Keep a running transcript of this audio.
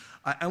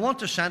I want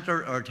to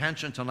center our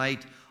attention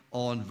tonight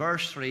on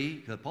verse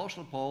 3, the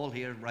Apostle Paul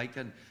here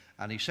writing,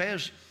 and he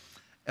says,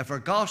 if our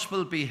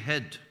gospel be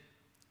hid,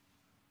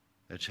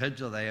 it's hid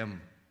to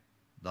them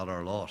that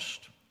are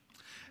lost.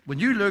 When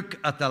you look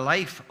at the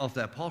life of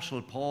the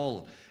Apostle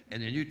Paul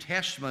in the New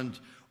Testament,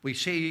 we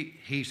see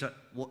he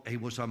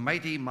was a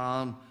mighty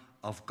man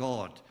of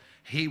God.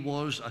 He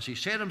was, as he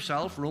said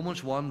himself,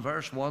 Romans 1,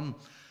 verse 1,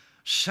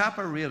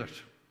 separated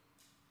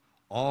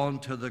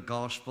onto the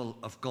gospel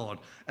of God.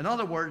 In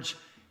other words,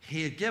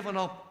 he had given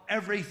up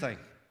everything.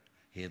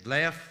 He had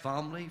left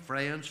family,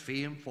 friends,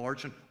 fame,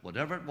 fortune,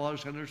 whatever it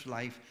was in his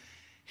life.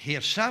 He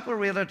had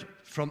separated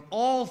from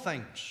all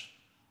things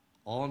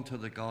onto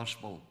the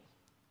gospel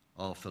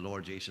of the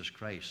Lord Jesus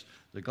Christ.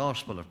 The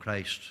gospel of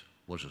Christ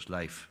was his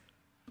life.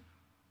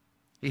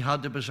 He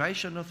had the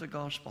possession of the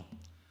gospel.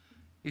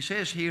 He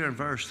says here in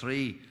verse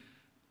 3,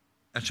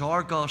 it's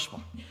our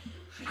gospel.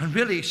 And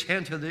really he's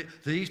saying to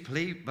these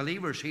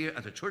believers here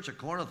at the church of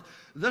Corinth,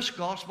 this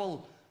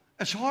gospel,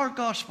 it's our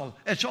gospel.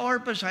 It's our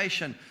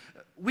possession.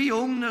 We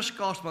own this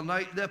gospel.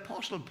 Now, the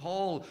Apostle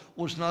Paul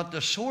was not the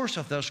source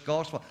of this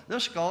gospel.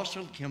 This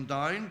gospel came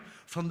down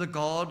from the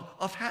God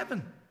of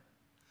heaven.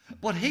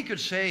 But he could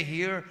say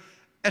here,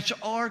 it's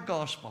our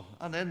gospel.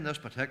 And in this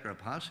particular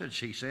passage,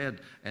 he said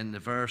in the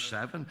verse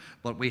 7,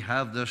 but we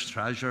have this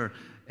treasure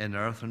in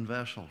earthen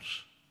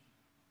vessels.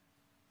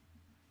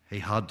 He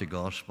had the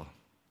gospel.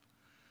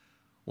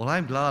 Well,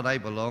 I'm glad I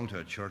belong to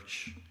a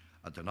church,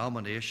 a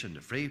denomination,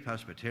 the Free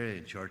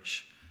Presbyterian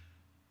Church,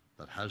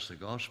 that has the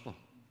gospel.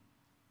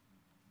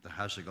 That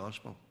has the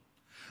gospel.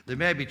 There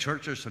may be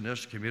churches in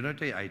this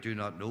community. I do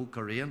not know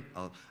Korean.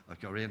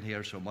 Korean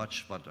here so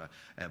much, but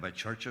about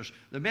churches.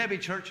 There may be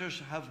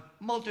churches have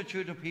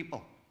multitude of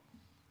people.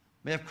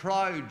 May have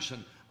crowds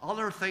and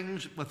other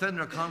things within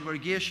their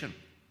congregation.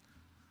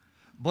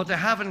 But they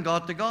haven't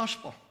got the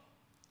gospel.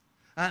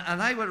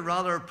 And I would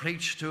rather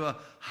preach to a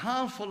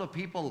handful of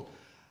people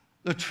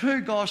the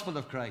true gospel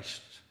of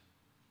Christ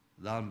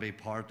than be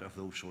part of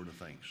those sort of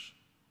things.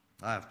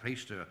 I have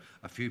preached to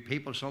a few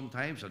people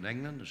sometimes in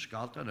England and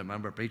Scotland. I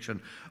remember preaching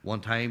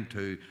one time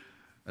to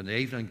an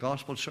evening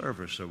gospel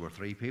service. There were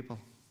 3 people.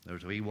 There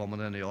was a wee woman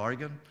in the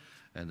organ,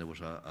 and there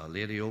was a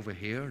lady over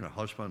here, and her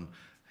husband,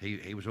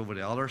 he was over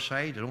the other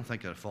side. I don't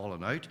think it had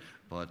fallen out,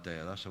 but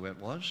that's the way it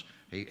was.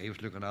 He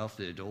was looking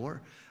after the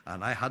door,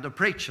 and I had to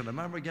preach. And I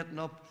remember getting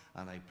up,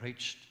 and I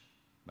preached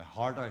my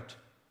heart out.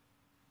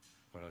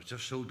 But I was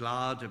just so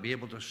glad to be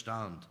able to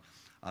stand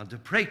and to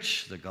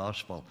preach the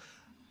gospel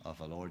of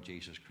the Lord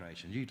Jesus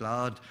Christ. And you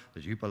glad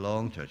that you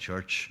belong to a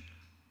church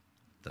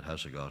that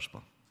has the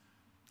gospel?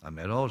 And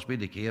may it always be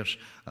the case,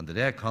 and the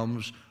day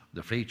comes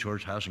the Free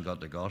Church hasn't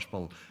got the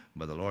gospel,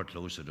 may the Lord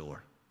close the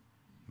door.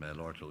 May the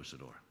Lord close the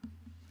door.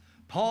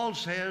 Paul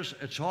says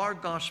it's our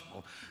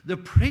gospel, the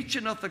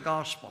preaching of the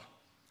gospel.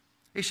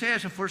 He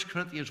says in 1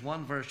 Corinthians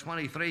 1 verse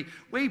 23,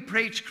 we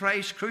preach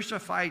Christ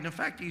crucified. In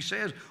fact, he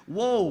says,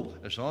 woe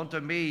is unto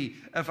me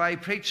if I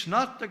preach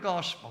not the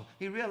gospel.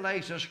 He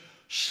realizes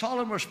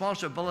solemn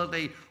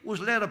responsibility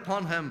was laid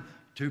upon him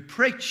to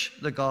preach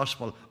the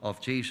gospel of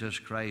Jesus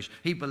Christ.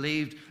 He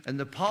believed in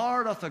the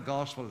power of the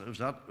gospel. It was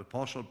that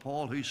Apostle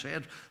Paul who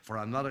said, for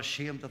I'm not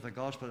ashamed of the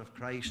gospel of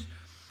Christ,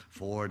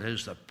 for it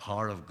is the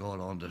power of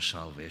God unto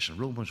salvation.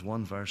 Romans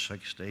 1 verse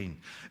 16,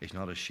 he's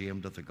not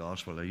ashamed of the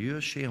gospel. Are you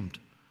ashamed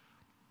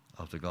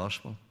of the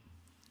gospel?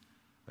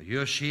 Are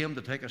you ashamed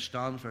to take a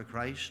stand for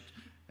Christ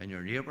in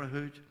your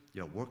neighborhood,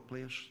 your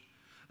workplace?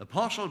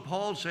 Apostle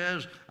Paul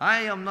says,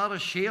 I am not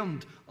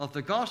ashamed of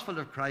the gospel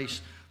of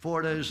Christ,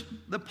 for it is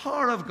the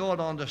power of God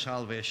unto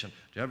salvation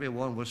to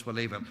everyone which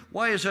believeth.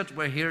 Why is it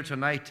we're here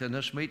tonight in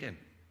this meeting?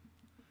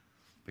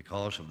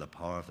 Because of the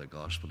power of the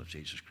gospel of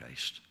Jesus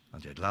Christ.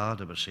 And you're glad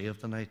to be saved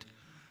tonight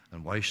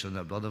and washed in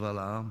the blood of a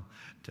lamb.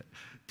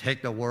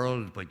 Take the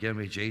world, but give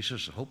me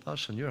Jesus. I hope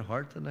that's in your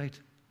heart tonight.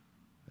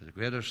 The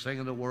greatest thing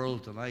in the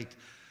world tonight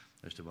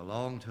is to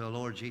belong to the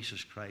Lord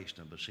Jesus Christ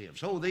and be saved.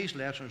 So these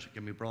lessons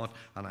can be brought,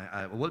 and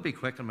I will be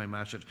quick in my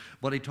message,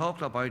 but he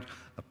talked about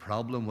a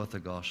problem with the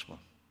gospel.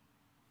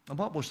 And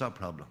what was that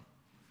problem?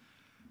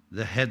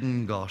 The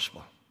hidden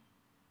gospel.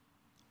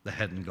 The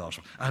hidden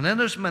gospel. And in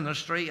his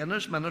ministry,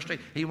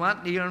 he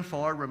went near and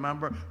far,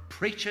 remember,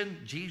 preaching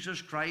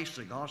Jesus Christ,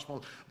 the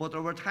gospel. But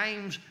there were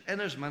times in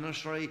his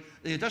ministry,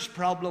 this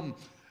problem,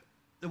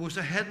 there was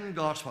a hidden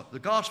gospel. The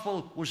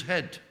gospel was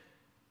hid.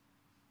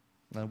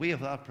 Now, we have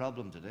that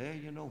problem today,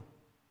 you know.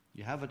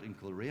 You have it in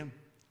Kilrain.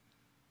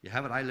 You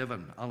have it, I live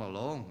in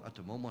Annalong at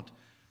the moment.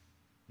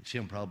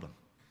 Same problem.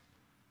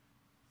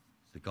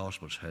 The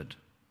gospel's hid.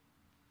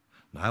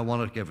 Now, I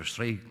want to give us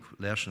 3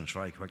 lessons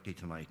very quickly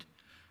tonight.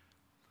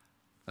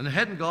 In the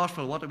hidden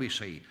gospel, what do we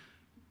see?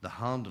 The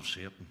hand of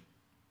Satan.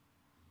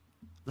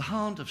 The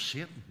hand of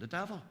Satan, the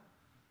devil.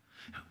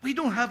 We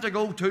don't have to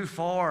go too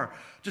far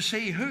to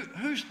see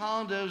whose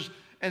hand is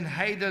in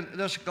hiding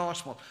this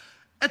gospel.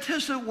 It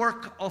is the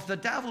work of the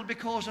devil,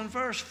 because in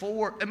verse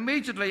 4,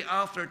 immediately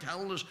after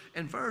telling us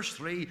in verse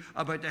 3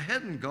 about the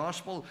hidden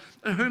gospel,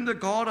 in whom the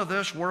God of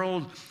this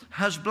world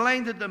has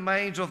blinded the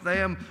minds of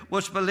them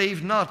which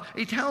believe not,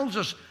 he tells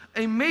us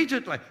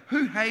immediately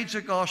who hides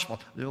the gospel?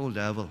 The old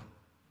devil.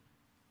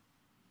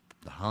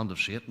 The hand of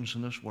Satan's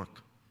in this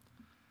work.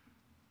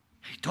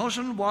 He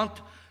doesn't want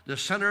the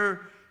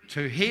sinner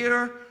to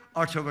hear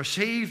or to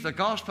receive the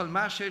gospel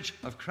message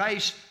of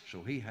Christ,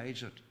 so he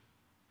hides it.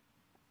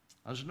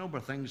 There's a number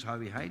of things how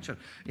he hides it.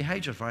 He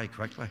hides it very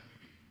quickly.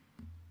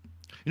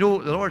 You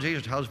know, the Lord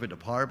Jesus tells us about the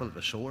parable of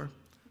the sower,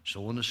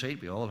 sowing the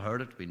seed. We all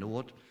heard it, we know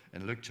it.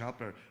 In Luke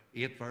chapter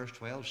 8, verse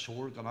 12,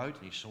 sower gone out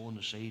and he's sowing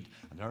the seed.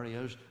 And there he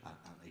is, and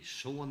he's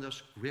sowing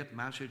this great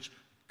message,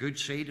 good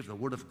seed of the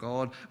word of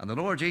God. And the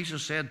Lord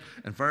Jesus said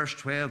in verse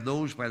 12,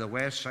 those by the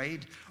west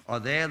side are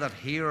they that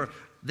hear,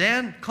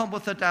 then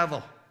cometh the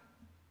devil,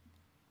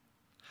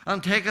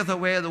 and taketh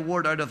away the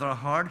word out of their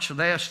hearts,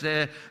 lest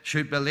they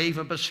should believe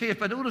and be saved.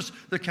 But notice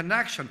the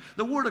connection.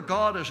 The word of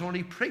God is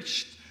only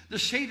preached. The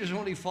seed is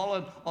only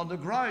fallen on the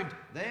ground.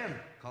 Then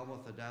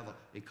cometh the devil.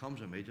 He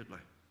comes immediately.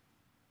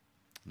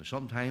 And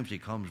sometimes he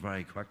comes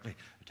very quickly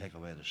to take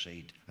away the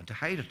seed and to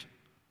hide it.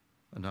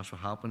 And that's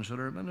what happens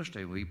in our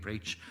ministry. We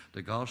preach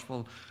the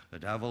gospel. The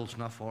devil's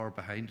not far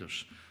behind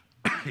us.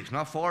 He's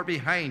not far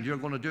behind. You're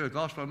going to do a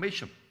gospel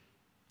mission.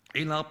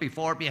 He'll not be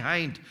far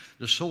behind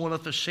the sowing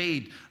of the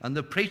seed and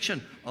the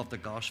preaching of the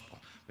gospel,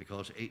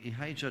 because he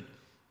hides it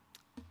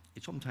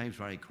sometimes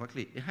very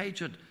quickly. He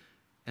hides it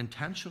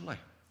intentionally.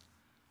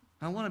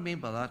 And what I mean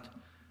by that,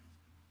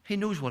 he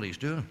knows what he's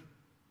doing.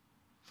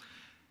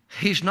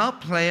 He's not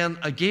playing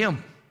a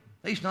game.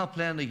 He's not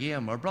playing the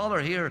game. Our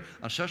brother here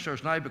and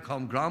sisters now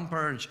become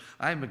grandparents.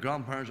 I'm a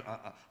grandfather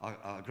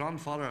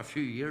a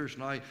few years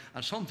now,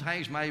 and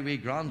sometimes my wee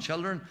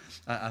grandchildren,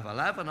 I have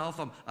 11 of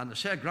them, and they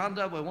say,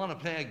 Grandad, we want to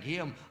play a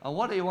game. And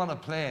what do you want to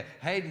play?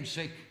 Hide and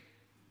seek.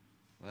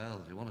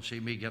 Well, they want to see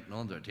me getting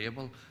under a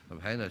table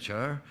behind a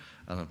chair,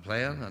 and I'm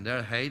playing, and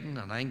they're hiding,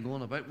 and I'm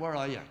going about, where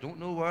are you? I don't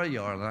know where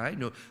you are, and I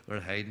know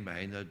they're hiding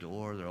behind the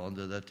door, they're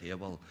under the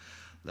table.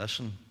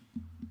 Listen,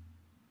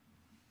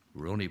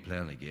 we're only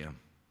playing a game.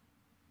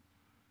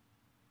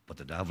 But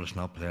the devil's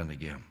not playing the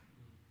game.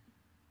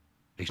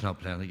 He's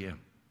not playing the game.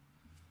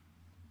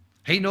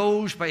 He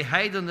knows by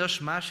hiding this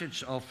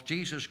message of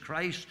Jesus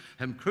Christ,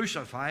 him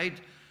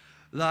crucified,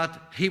 that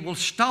he will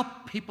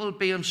stop people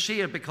being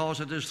saved,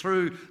 because it is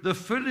through the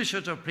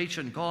foolishness of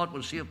preaching God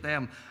will save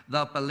them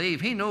that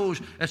believe. He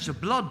knows it's the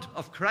blood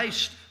of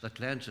Christ that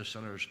cleanses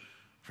sinners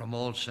from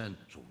all sin.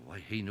 So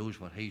he knows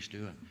what he's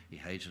doing. He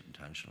hides it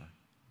intentionally.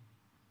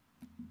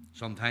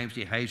 Sometimes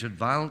he hides it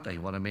violently.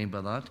 What I mean by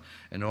that,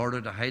 in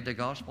order to hide the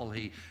gospel,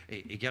 he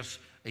gets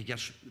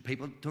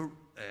people to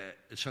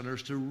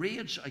sinners to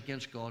rage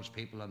against God's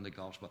people and the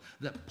gospel.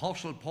 The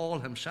Apostle Paul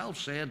himself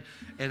said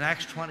in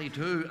Acts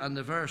 22 and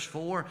the verse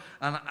 4,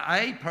 and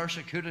I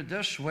persecuted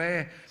this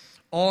way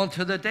on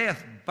to the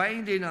death,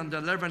 binding and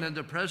delivering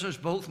into prisons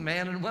both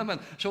men and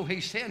women. So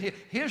he's saying here,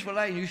 here's what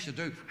I used to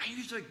do. I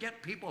used to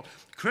get people,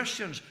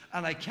 Christians,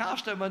 and I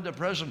cast them into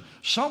prison.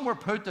 Some were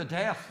put to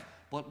death.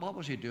 But what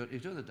was he doing? He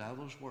was doing the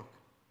devil's work.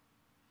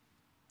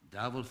 The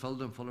devil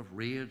filled him full of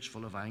rage,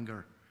 full of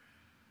anger.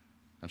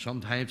 And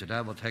sometimes the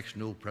devil takes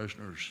no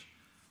prisoners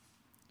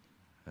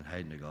in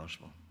hiding the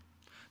gospel.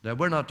 Now,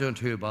 we're not doing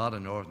too bad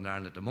in Northern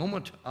Ireland at the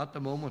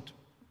moment.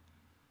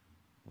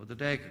 Well, the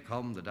day could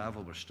come, the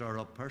devil will stir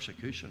up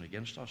persecution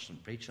against us in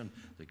preaching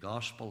the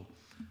gospel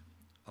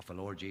of the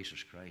Lord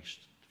Jesus Christ.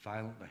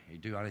 Violently,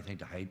 he'd do anything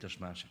to hide this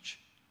message.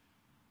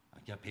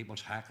 And get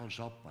people's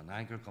hackles up, and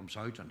anger comes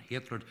out, and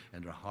hatred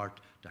in their heart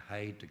to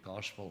hide the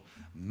gospel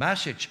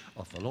message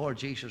of the Lord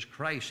Jesus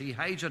Christ. He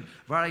hides it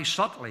very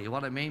subtly.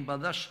 What I mean by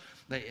this,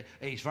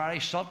 he's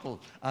very subtle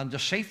and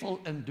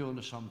deceitful in doing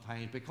it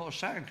sometimes, because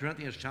 2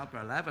 Corinthians chapter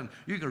 11,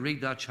 you can read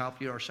that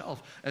chapter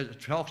yourself.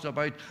 It talks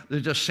about the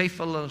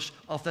deceitfulness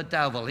of the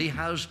devil. He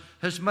has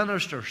his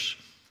ministers.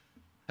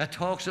 It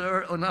talks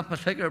there on that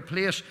particular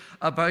place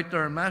about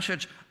their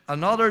message,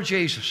 another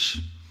Jesus,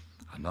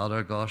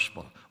 another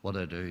gospel. What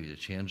do? You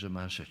change the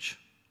message.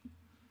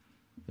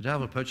 The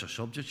devil puts a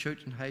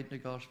substitute in hiding the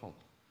gospel.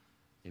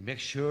 He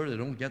makes sure they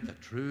don't get the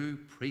true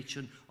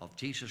preaching of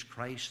Jesus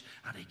Christ,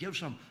 and he gives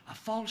them a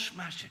false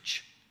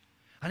message,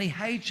 and he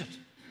hides it.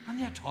 And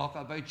they talk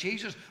about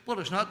Jesus, but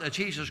it's not the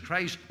Jesus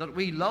Christ that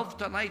we love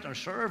tonight or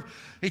serve.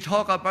 He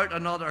talk about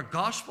another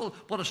gospel,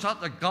 but it's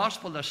not the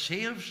gospel that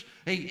saves.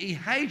 He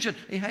hides it.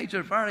 He hides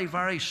it very,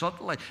 very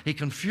subtly. He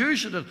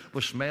confuses it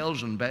with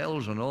smells and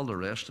bells and all the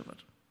rest of it.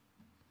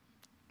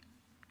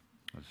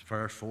 As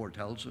verse 4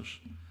 tells us,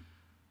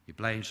 he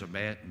blinds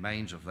the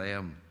minds of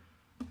them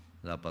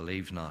that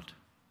believe not.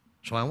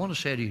 So I want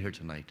to say to you here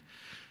tonight,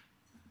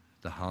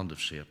 the hand of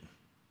Satan.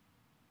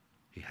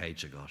 He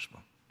hides the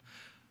gospel.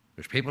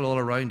 There's people all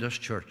around this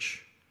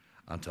church,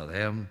 and to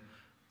them,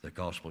 the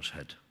gospel's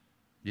hid.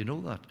 You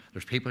know that.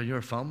 There's people in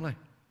your family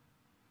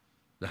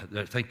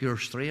that think you're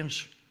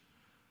strange.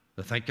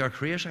 They think you're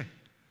crazy.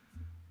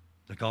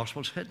 The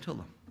gospel's hid to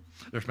them.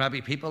 There's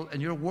maybe people in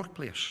your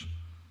workplace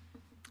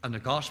And the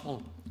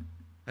gospel,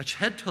 it's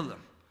hid to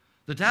them.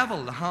 The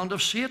devil, the hand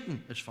of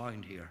Satan, is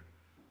found here.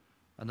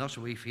 And that's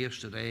what we face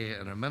today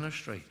in our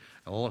ministry.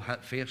 All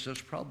face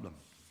this problem.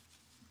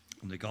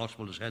 And the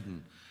gospel is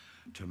hidden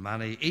to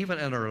many, even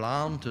in our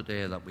land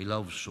today that we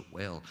love so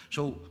well.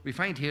 So we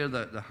find here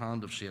the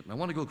hand of Satan. I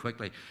want to go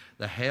quickly.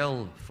 The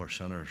hell for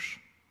sinners.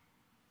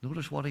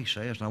 Notice what he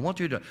says. And I want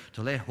you to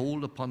lay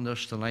hold upon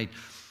this tonight.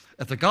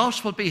 If the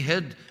gospel be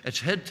hid, it's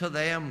hid to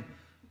them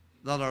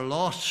that are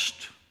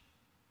lost.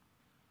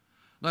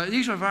 Now,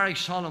 these are very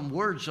solemn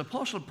words. The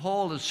Apostle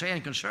Paul is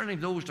saying concerning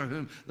those to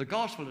whom the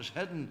gospel is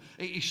hidden,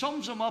 he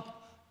sums them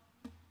up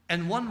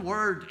in one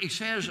word. He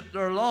says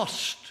they're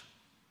lost.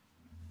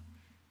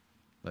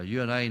 Now,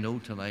 you and I know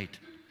tonight,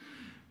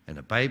 in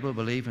a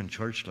Bible-believing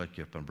church like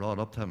you've been brought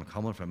up to and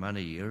coming for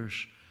many years,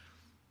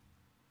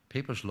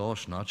 people's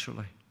lost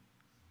naturally.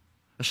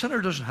 A sinner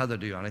doesn't have to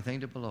do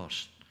anything to be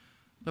lost.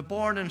 They're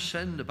born in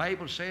sin, the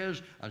Bible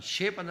says, and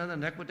shapen in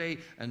iniquity.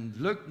 And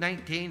Luke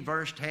 19,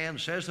 verse 10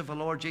 says of the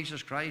Lord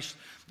Jesus Christ,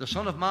 the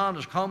Son of Man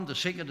has come to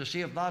seek and to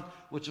save that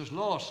which is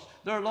lost.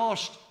 They're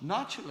lost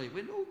naturally.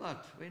 We know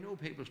that. We know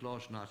people's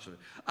lost naturally.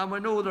 And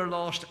we know they're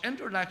lost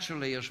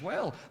intellectually as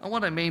well. And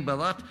what I mean by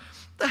that,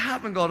 they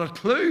haven't got a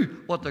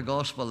clue what the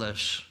gospel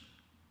is.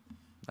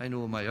 I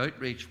know in my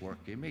outreach work,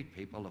 you meet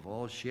people of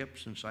all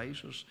shapes and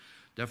sizes,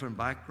 different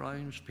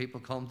backgrounds. People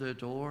come to the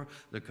door,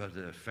 they've got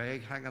the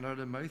fag hanging out of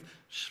their mouth.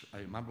 I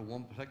remember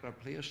one particular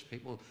place,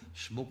 people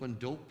smoking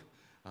dope,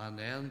 and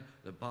then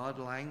the bad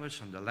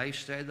language and the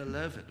lifestyle they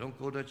live. They don't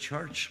go to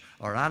church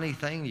or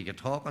anything. You can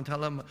talk and tell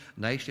them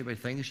nicely about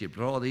things. You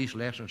draw these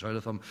lessons out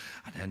of them,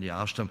 and then you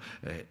ask them,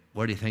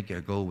 where do you think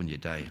you'll go when you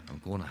die?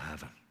 I'm going to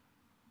heaven.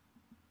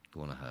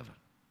 Going to heaven.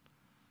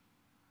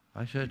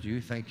 I said,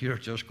 you think you're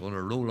just going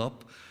to roll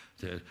up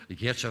to the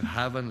gates of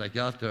heaven like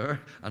that there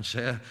and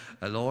say,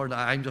 Lord,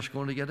 I'm just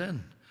going to get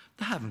in?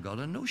 They haven't got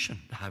a notion.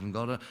 They haven't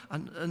got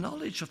a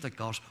knowledge of the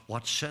gospel,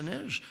 what sin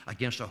is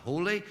against a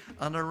holy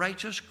and a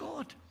righteous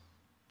God.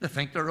 They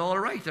think they're all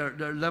right. They're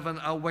living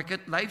a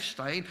wicked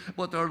lifestyle,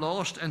 but they're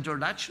lost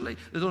intellectually.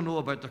 They don't know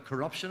about the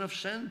corruption of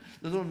sin.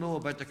 They don't know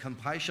about the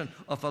compassion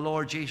of the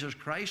Lord Jesus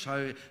Christ,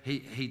 how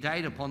he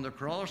died upon the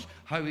cross,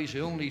 how he's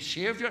the only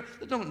Saviour.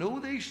 They don't know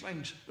these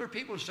things. There are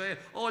people who say,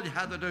 all you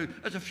have to do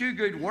is a few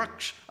good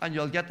works and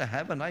you'll get to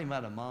heaven. I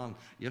met a man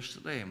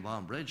yesterday in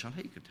Banbridge, and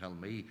he could tell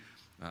me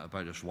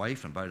about his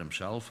wife and about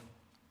himself.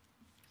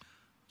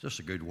 Just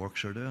the good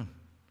works they're doing.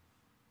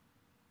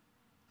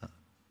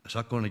 Is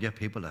that going to get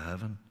people to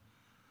heaven?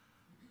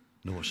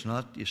 No, it's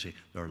not. You see,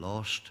 they're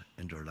lost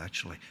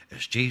intellectually.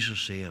 As Jesus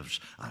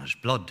saves, and his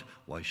blood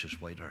washes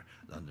whiter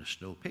than the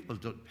snow.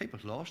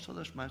 People's lost to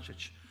this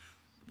message.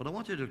 But I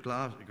want you to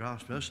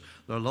grasp this.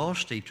 They're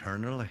lost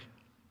eternally.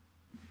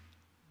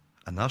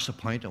 And that's the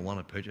point I want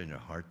to put in your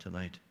heart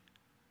tonight.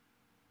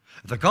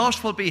 If the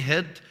gospel be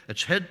hid,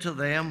 it's hid to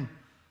them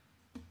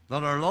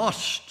that are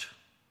lost.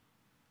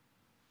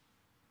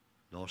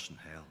 Lost in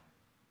hell.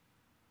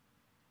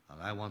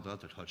 And I want that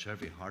to touch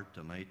every heart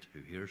tonight who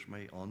hears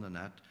me on the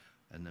net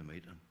in the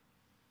meeting.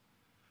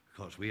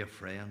 Because we have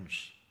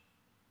friends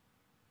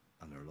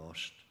and they're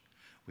lost.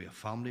 We have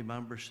family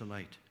members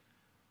tonight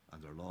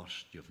and they're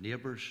lost. You have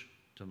neighbours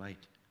tonight.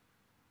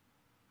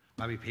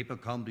 Maybe people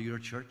come to your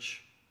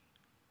church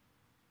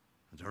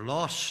and they're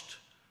lost,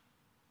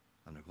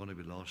 and they're going to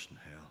be lost in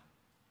hell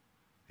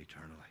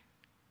eternally.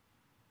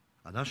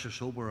 And that's just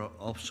sober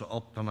us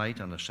up tonight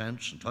in a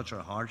sense and touch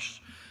our hearts,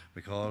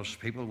 because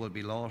people will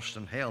be lost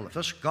in hell. If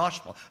this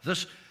gospel,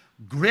 this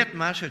great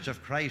message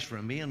of Christ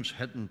remains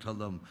hidden to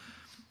them,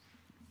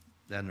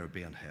 then they'll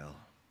be in hell.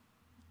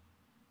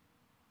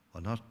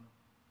 Well,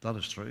 that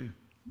is true.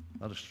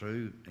 That is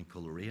true in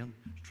Coleraine.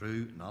 It's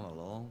true in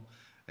Annalong.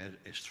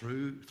 It's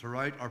true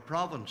throughout our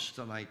province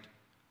tonight.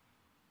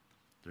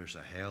 There's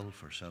a hell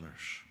for sinners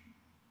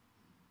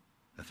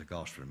if the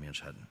gospel remains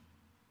hidden.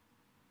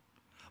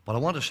 But I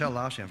want to say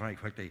lastly and very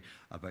quickly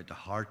about the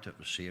heart of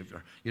the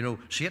Saviour. You know,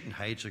 Satan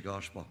hides the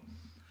gospel,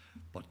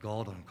 but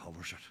God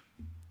uncovers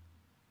it.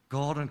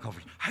 God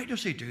uncovers it. How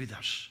does he do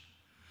this?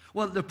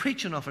 Well, the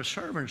preaching of his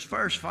servants,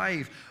 verse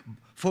 5,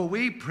 for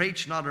we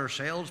preach not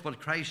ourselves, but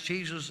Christ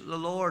Jesus the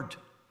Lord.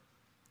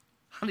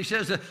 And he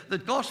says that the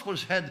gospel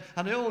is hid,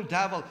 and the old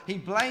devil, he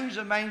blinds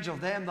the minds of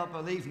them that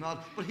believe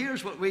not. But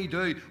here's what we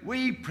do.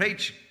 We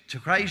preach to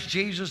Christ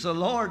Jesus the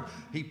Lord.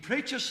 He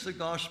preaches the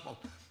gospel.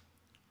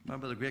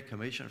 Remember the Great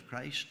Commission of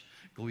Christ?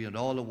 Go into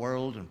all the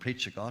world and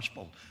preach the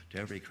gospel to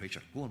every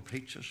creature. Go and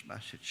preach this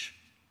message.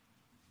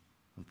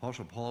 And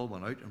Apostle Paul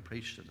went out and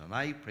preached it, and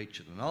I preach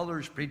it, and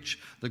others preach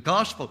the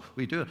gospel.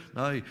 We do it.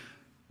 Now,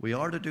 we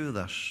are to do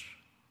this,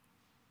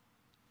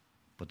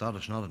 but that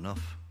is not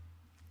enough.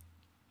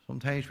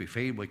 Sometimes we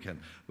feel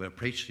we'll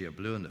preach to you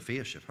blue in the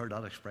face. You've heard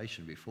that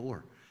expression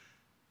before.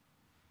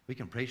 We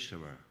can preach to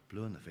her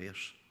blue in the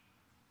face,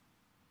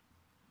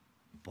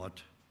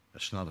 but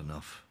it's not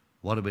enough.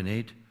 What do we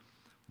need?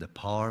 the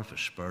power of the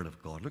Spirit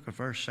of God. Look at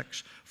verse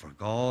 6. For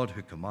God,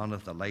 who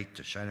commandeth the light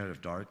to shine out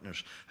of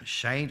darkness, has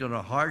shined on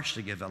our hearts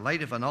to give the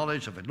light of the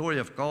knowledge of the glory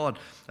of God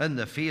in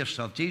the face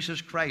of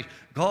Jesus Christ.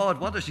 God,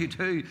 what does he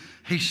do?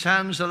 He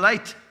sends the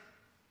light.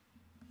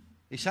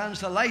 He sends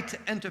the light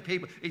into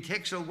people. He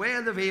takes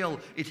away the veil.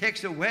 He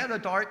takes away the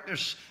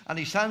darkness. And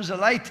he sends the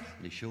light.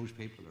 And he shows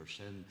people their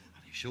sin.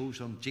 And he shows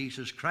them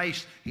Jesus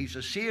Christ. He's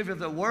the Savior of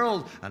the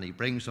world. And he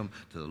brings them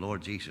to the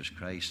Lord Jesus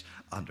Christ.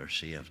 And they're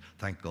saved.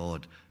 Thank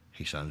God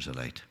he sends the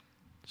light.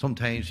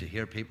 Sometimes you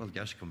hear people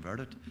get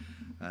converted.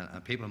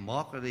 And people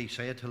mock it. They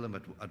say it to them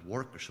at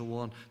work or so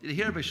on. Did you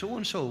hear about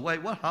so-and-so? Why,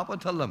 what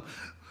happened to them?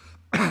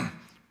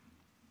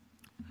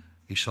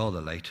 He saw the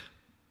light.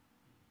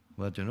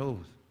 Well, do you know,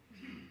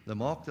 they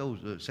mock those,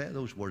 they say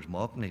those words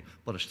mockingly,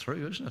 but it's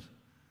true, isn't it?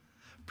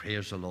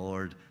 Praise the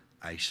Lord,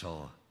 I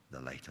saw the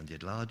light. And you're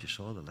glad you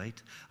saw the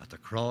light? At the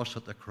cross,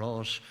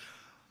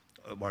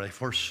 where I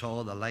first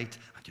saw the light,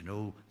 and you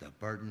know, the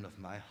burden of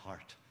my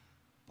heart,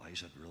 why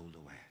is it rolled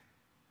away?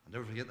 I'll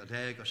never forget the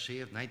day I got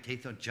saved,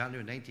 19th of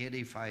January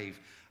 1985.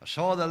 I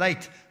saw the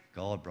light.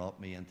 God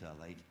brought me into the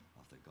light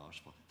of the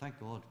gospel. Thank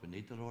God, we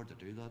need the Lord to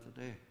do that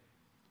today.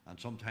 And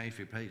sometimes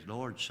we pray,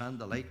 Lord, send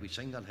the light. We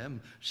sing that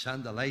hymn,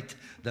 send the light,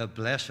 the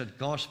blessed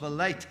gospel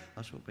light.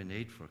 That's what we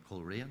need for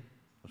Coleraine.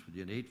 That's what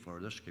you need for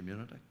this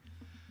community.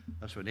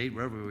 That's what we need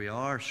wherever we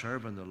are,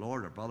 serving the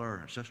Lord, our brother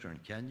or sister in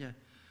Kenya.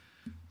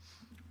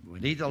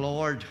 We need the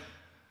Lord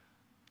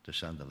to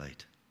send the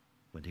light.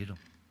 We need him.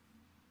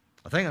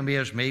 I think it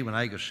amazed me when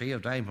I got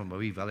saved. I'm from a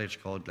wee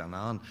village called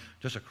Glenanne,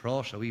 just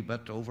across a wee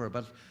bit, over a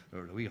bit,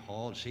 or a wee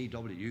hall,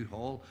 CWU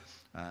hall.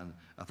 And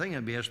I think it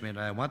amazed me, and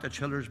I went to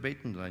children's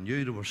meetings, and I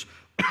knew there was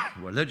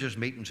religious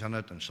meetings in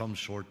it in some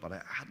sort, but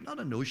I had not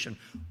a notion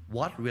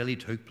what really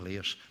took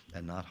place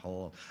in that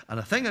hall. And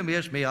the thing that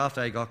amazed me after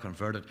I got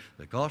converted,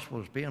 the gospel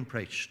was being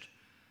preached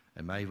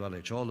in my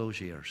village all those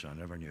years. I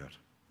never knew it.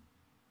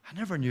 I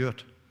never knew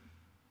it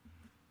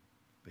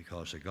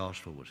because the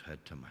gospel was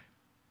hid to me.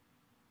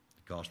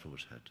 The gospel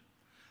was hid.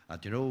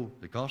 And you know,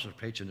 the gospel is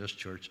preached in this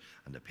church,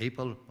 and the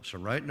people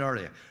surrounding the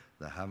area,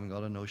 they haven't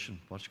got a notion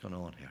what's going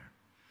on here.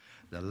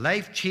 The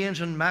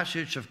life-changing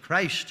message of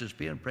Christ is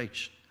being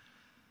preached,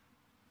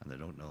 and they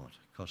don't know it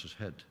because it's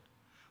hid.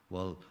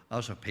 Well,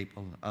 as a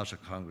people, as a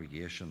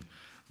congregation,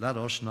 let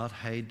us not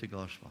hide the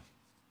gospel.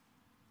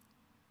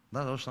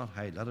 Let us not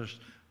hide.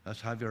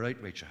 Let's have your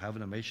outreach. You're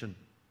having a mission.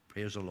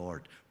 Praise the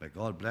Lord. May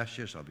God bless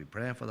you. So I'll be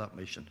praying for that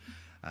mission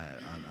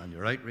and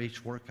your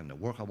outreach work and the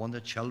work among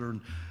the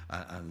children,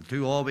 and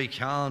do all we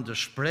can to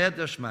spread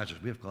this message.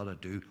 We've got to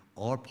do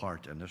our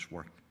part in this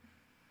work.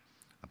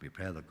 And we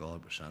pray that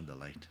God will send the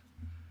light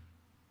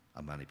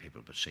and many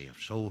people be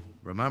saved. So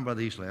remember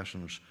these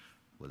lessons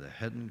with a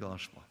hidden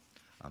gospel,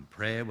 and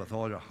pray with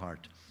all your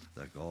heart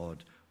that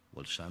God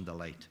will send the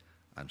light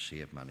and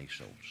save many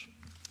souls.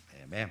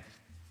 Amen.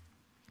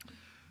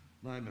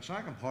 Now, the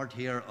second part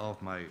here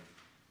of my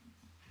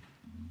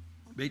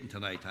meeting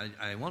tonight,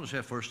 I want to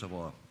say first of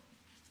all,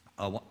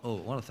 I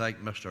want to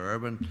thank Mr.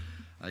 Irwin.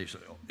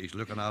 He's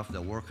looking after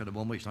the work at the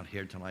moment. He's not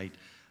here tonight.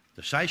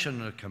 The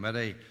session of the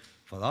committee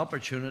for the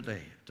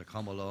opportunity to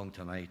come along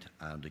tonight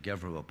and to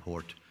give a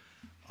report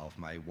of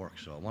my work.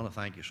 So I want to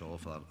thank you all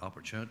for that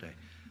opportunity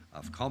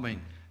of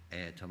coming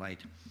tonight.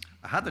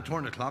 I had to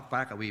turn the clock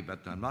back a wee bit.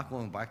 I'm not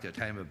going back to the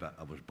time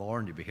I was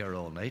born. You'd be here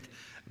all night.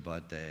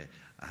 But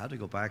I had to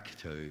go back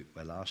to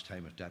my last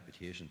time at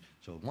Deputation.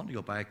 So I want to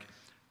go back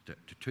to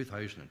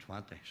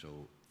 2020.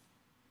 So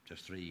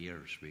just 3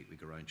 years we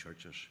go around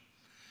churches.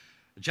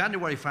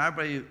 January,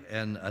 February,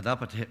 at that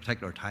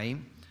particular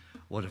time,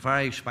 was a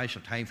very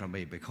special time for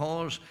me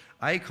because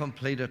I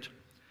completed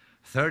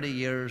 30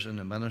 years in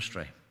the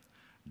ministry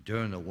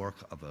doing the work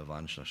of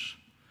evangelist.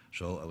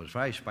 So it was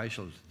very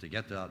special to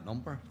get to that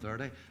number,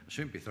 30. It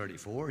soon be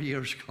 34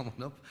 years coming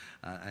up.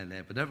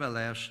 But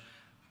nevertheless,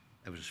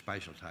 it was a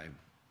special time.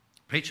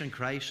 Preaching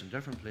Christ in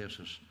different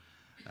places,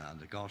 and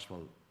the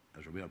gospel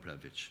is a real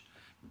privilege.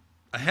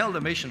 I held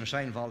a mission in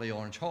Sign Valley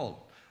Orange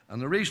Hall.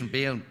 And the reason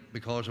being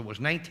because it was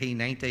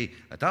 1990,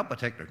 at that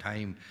particular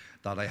time,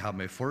 that I had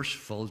my first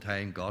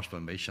full-time gospel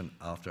mission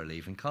after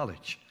leaving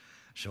college.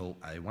 So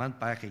I went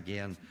back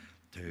again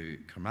to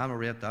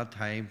commemorate that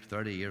time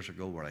 30 years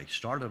ago where I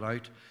started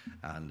out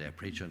and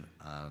preaching,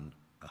 and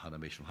I had a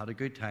mission. I had a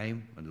good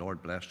time, and the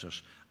Lord blessed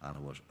us, and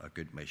it was a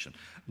good mission.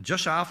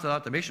 Just after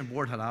that, the mission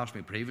board had asked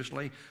me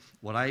previously,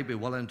 would I be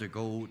willing to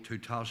go to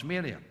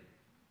Tasmania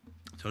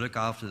to look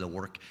after the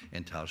work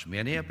in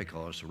Tasmania,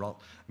 because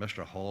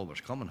Mr. Hall was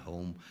coming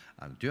home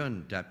and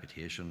doing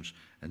deputations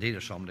and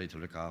needed somebody to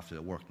look after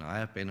the work. Now, I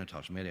have been in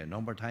Tasmania a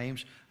number of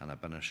times, and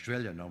I've been in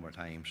Australia a number of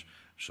times,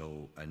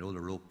 so I know the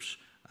ropes,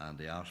 and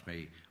they asked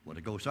me would I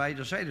go. So I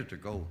decided to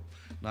go.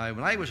 Now,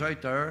 when I was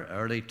out there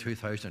early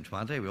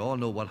 2020, we all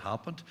know what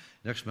happened.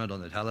 Next minute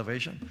on the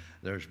television,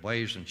 there's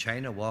boys in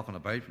China walking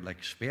about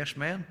like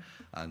spacemen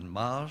and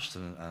masks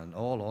and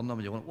all on them,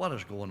 and you went, what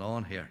is going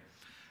on here?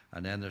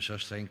 And then there's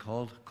this thing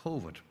called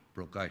COVID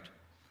broke out.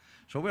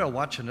 So we were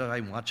watching it.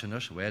 I'm watching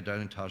this way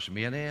down in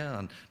Tasmania,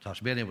 and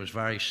Tasmania was a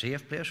very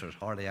safe place. There was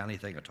hardly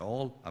anything at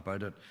all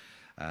about it,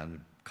 and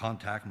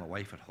contacting my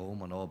wife at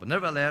home and all. But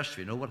nevertheless,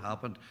 you know what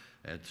happened?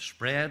 It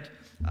spread,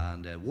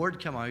 and word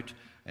came out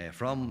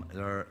from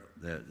there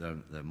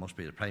must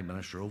be the Prime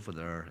Minister over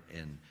there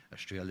in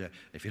Australia.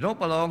 If you don't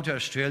belong to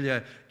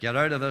Australia, get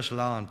out of this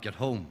land, get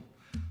home.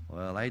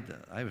 Well,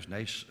 I was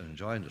nice,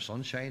 enjoying the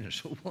sunshine and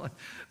so on,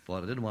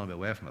 but I didn't want to be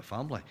away from my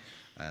family.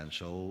 And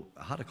so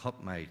I had to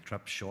cut my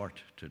trip short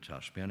to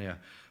Tasmania,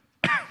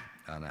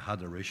 and I had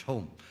to rush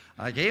home.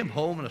 I came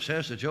home and I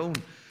says to Joan,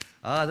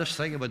 this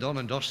thing will be done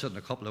and dusted in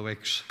a couple of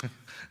weeks.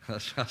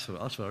 that's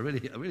what I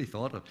really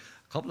thought of.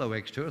 A couple of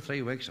weeks, 2 or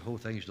 3 weeks, the whole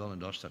thing's done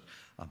and dusted.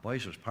 And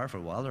boys, it was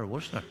perfect weather,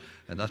 wasn't it?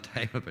 In that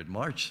time about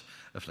March,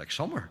 it was like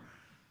summer.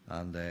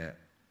 And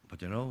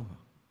but you know,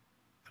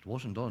 it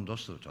wasn't done and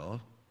dusted at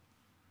all.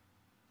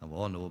 And we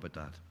all know about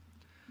that.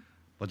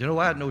 But you know,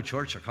 I had no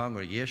church or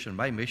congregation.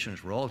 My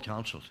missions were all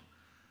cancelled.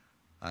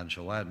 And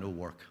so I had no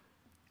work.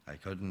 I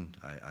couldn't,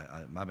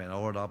 maybe an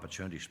hour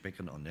opportunity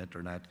speaking on the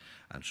internet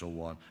and so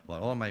on.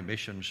 But all my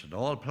missions had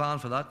all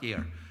planned for that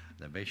year.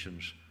 The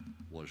missions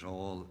was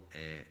all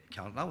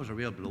cancelled. That was a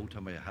real blow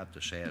to me, I have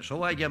to say.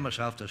 So I gave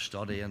myself to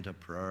study into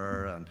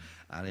prayer and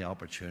any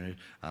opportunity,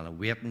 and I'm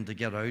waiting to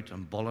get out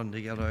and bulling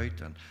to get out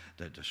and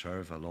to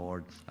serve the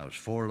Lord. I was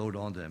furloughed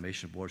onto the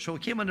mission board. So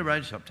it came in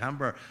around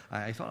September.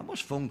 I thought I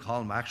must phone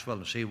Colin Maxwell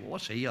and see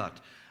what's he at.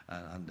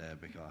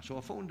 So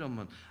I phoned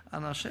him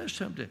and I says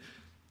to him,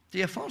 do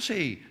you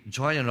fancy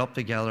joining up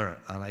together?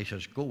 And I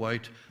says, go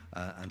out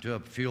and do a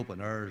few open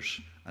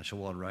airs and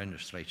so on around the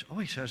streets. Oh,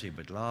 he says he'd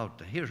be glad.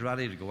 He was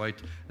ready to go out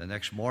the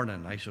next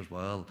morning. I says,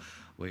 well,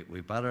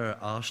 we better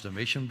ask the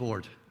mission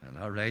board. And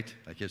all right,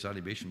 I guess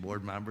any mission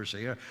board members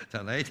here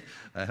tonight,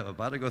 we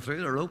better go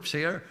through the ropes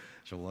here.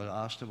 So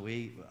I asked him,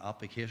 we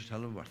application, tell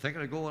him we're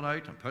thinking of going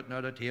out and putting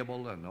out a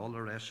table and all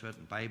the rest of it,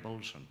 and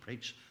Bibles and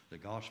preach the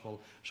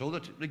gospel. So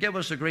that they give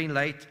us the green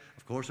light.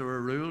 Of course, there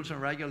were rules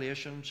and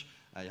regulations.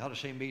 You had to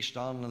see me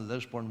standing in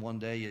Lisburn one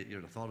day.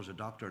 You'd have thought I was a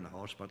doctor in the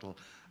hospital.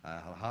 I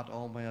had a hat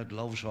on me, I had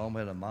gloves on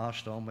me, I had a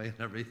mask on me and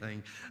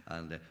everything.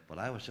 But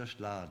I was just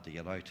glad to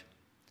get out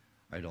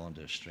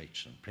onto the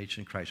streets and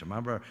preaching Christ. I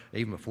remember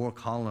even before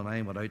Colin and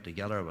I went out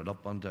together, I went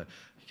up onto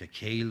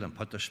Keel and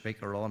put the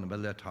speaker on in the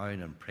middle of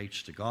town and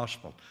preached the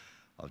gospel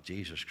of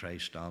Jesus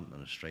Christ standing in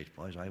the streets.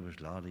 Boys, I was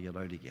glad to get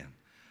out again.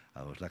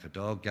 I was like a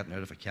dog getting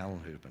out of a kennel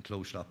who'd been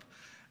closed up.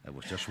 It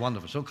was just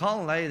wonderful. So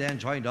Colin and I then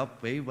joined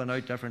up. We went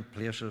out different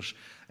places,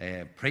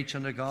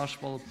 preaching the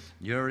gospel.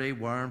 Newry,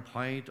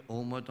 Warrenpoint,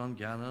 Omagh,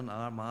 Dungannon,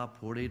 Armagh,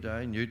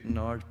 Portadown, Newton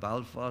Arch,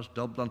 Belfast,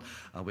 Dublin.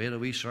 And we had a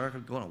wee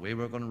circle going. And we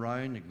were going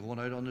round and going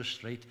out on the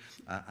street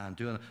and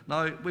doing it.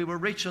 Now, we were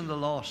reaching the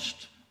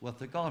lost with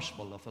the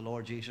gospel of the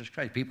Lord Jesus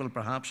Christ. People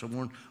perhaps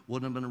wouldn't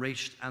have been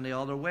reached any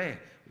other way.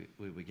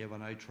 We were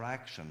giving out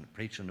tracts and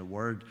preaching the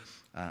word,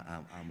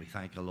 and we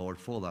thank the Lord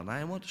for that. And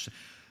I want to say,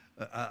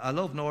 I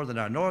love Northern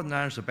Ireland. Northern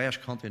Ireland is the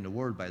best country in the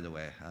world, by the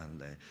way.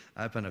 And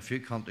I've been in a few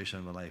countries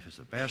in my life. It's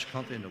the best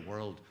country in the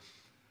world.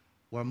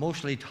 We're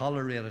mostly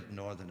tolerated in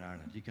Northern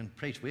Ireland. You can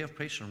preach. We have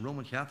preached in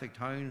Roman Catholic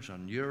towns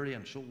and Newry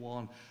and so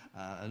on.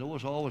 I know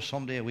it's always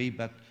someday a wee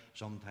bit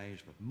sometimes,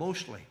 but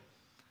mostly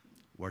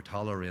we're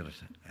tolerated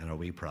in our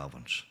wee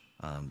province.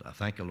 And I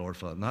thank the Lord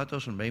for that. Now, that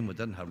doesn't mean we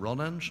didn't have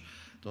run-ins.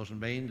 It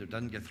doesn't mean they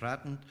didn't get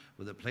threatened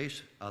with the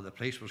police. The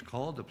police was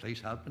called. The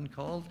police had been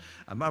called.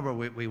 I remember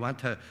we went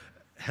to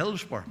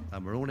Hillsborough,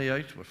 and we're only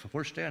out, the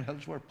first day in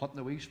Hillsborough, putting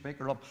the wee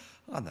speaker up,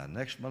 and the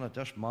next minute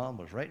this man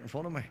was right in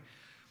front of me.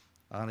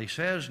 And he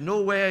says,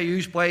 no way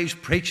you boys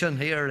preaching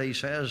here, he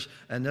says,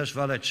 in this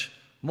village.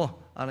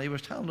 And he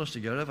was telling us to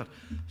get rid of it.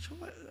 So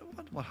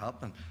what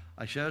happened?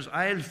 I says,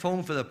 I'll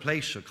phone for the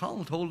police. So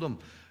Colin told him,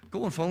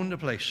 go and phone the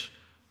police.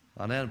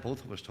 And then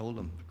both of us told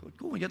him,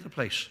 go and get the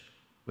police.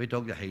 We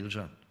dug the heels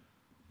in.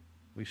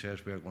 We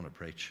says we're going to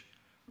preach.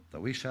 So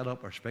we set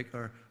up our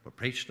speaker, we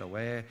preached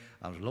away,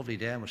 and it was a lovely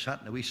day, and we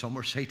sat in a wee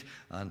summer seat,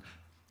 and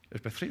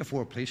there's been 3 or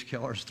 4 police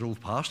cars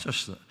drove past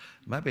us.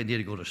 Maybe I need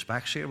to go to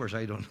Specsavers,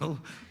 I don't know,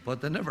 but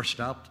they never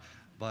stopped.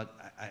 But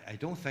I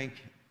don't think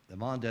the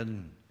man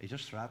didn't, he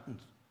just threatened.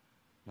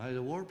 Now,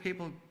 the war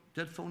people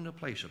did phone the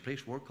police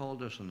were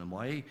called us in the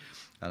Moy,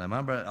 and I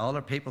remember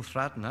other people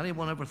threatened,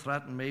 anyone ever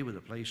threatened me with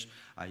the police,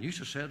 I used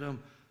to say to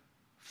them,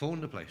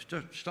 phone the police,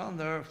 just stand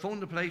there, phone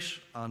the police,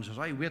 and says,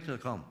 I wait till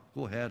they come,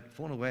 go ahead,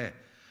 phone away.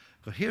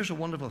 But here's a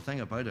wonderful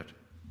thing about it.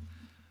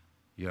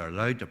 You're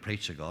allowed to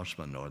preach the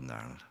gospel in Northern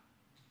Ireland.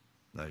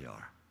 There you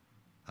are.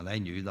 And I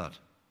knew that.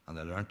 And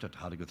I learnt it,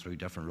 had to go through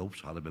different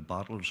ropes, had to be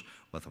battles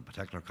with a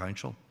particular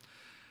council.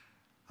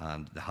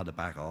 And they had to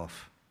back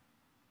off.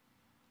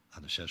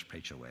 And it says,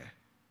 preach away.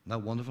 Isn't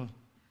that wonderful?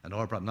 And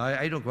now,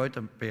 I don't go out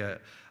to be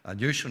a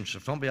nuisance.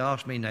 If somebody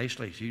asks me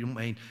nicely, so you don't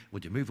mind,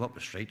 would you move up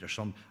the street or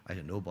something? I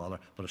had no bother.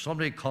 But if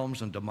somebody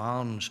comes and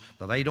demands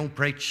that I don't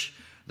preach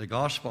the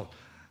gospel,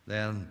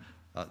 then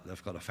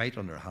they've got a fight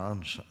on their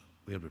hands.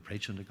 We'll be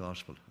preaching the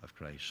gospel of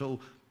Christ. So,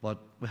 but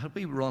we had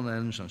wee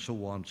run-ins and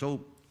so on.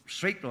 So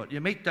street,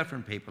 you meet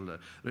different people.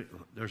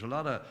 There's a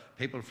lot of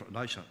people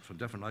from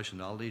different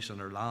nationalities in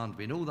our land.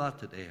 We know that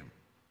today.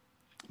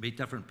 Meet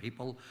different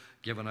people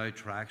giving out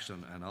tracts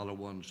and other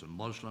ones, and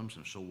Muslims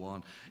and so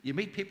on. You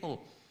meet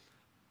people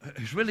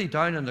who's really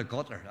down in the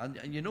gutter,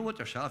 and you know it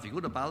yourself. You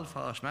go to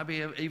Belfast,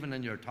 maybe even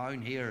in your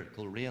town here,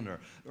 Coleraine,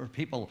 or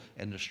people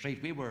in the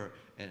street. We were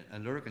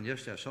in Lurgan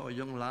yesterday. I saw a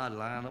young lad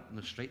lying up in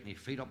the street, and he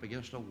feet up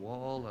against a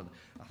wall, and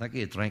I think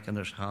he had a drink in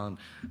his hand.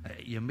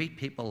 You meet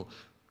people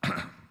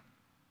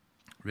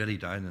really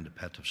down in the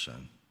pit of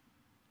sin.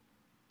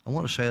 I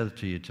want to say that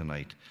to you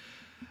tonight.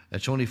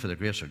 It's only for the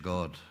grace of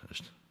God.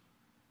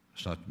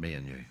 It's not me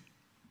and you.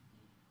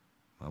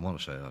 I want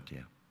to say that to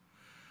you.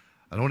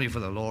 And only for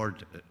the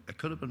Lord, it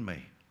could have been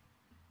me.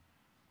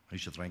 I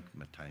used to drink at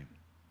my time.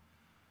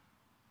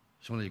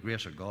 It's only the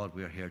grace of God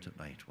we are here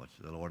tonight. What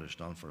the Lord has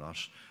done for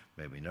us,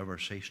 may we never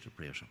cease to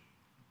praise Him.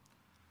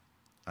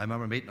 I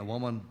remember meeting a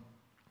woman,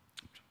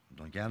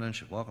 Dungannon,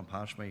 she's walking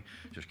past me,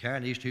 she's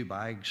carrying these 2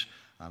 bags,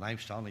 and I'm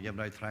standing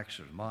giving out tracts.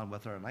 There's a man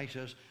with her, and I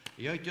says,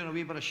 "Are you out doing a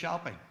wee bit of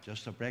shopping?"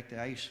 Just to break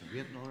the ice, and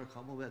waiting on her to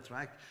come with a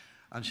tract.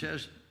 And she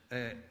says,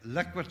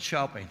 "Liquid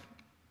shopping."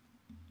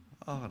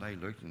 Oh, and I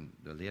looked, and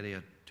the lady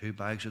had 2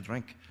 bags of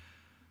drink.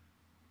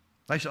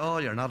 I said, "Oh,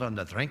 you're not on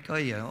the drink, are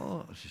you?"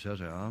 "Oh," she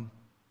says, "I am."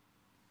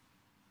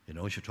 You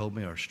know, she told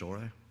me her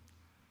story.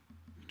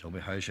 She told me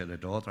how she had a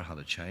daughter, had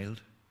a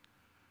child,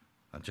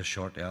 and just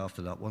shortly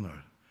after that one,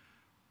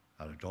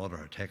 her daughter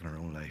had taken her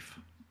own life.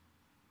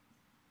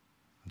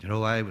 And you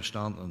know, I was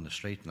standing on the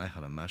street, and I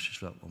had a message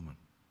for that woman.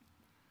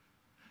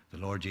 The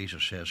Lord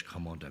Jesus says,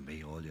 "Come unto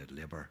me, all you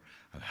labour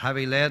and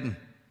heavy laden.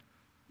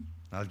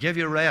 I'll give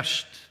you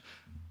rest."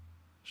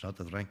 It's not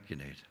the drink you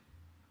need.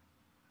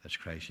 It's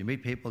Christ. You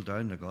meet people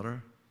down the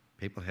gutter,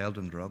 people held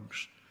in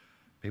drugs,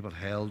 people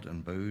held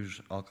in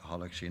booze,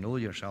 alcoholics. You know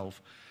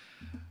yourself.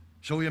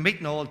 So you're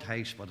meeting all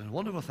types. But the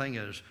wonderful thing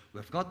is,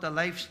 we've got the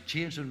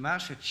life-changing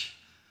message.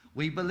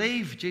 We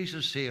believe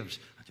Jesus saves.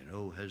 And you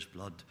know, His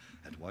blood,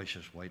 it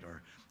washes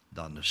whiter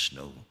than the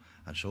snow.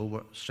 And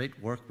so street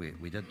work,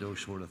 we did those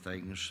sort of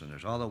things. And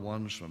there's other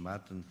ones from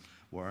Matin,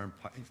 Warren,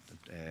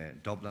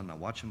 Dublin. I'm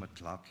watching my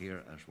clock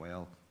here as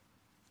well.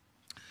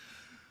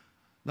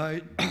 Now,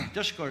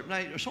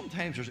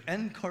 sometimes there's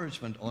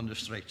encouragement on the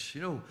streets.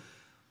 You know,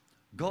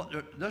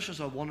 God, this is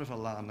a wonderful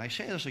land. I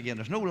say this again,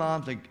 there's no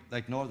land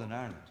like Northern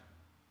Ireland.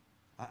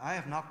 I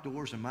have knocked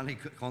doors in many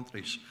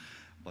countries,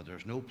 but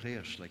there's no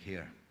place like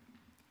here.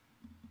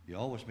 You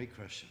always meet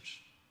Christians,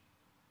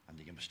 and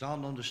you can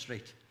stand on the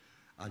street,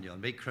 and you'll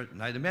meet Christians.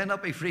 Now, they may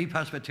not be free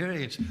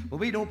Presbyterians, but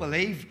we don't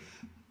believe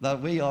that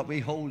we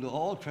hold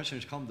all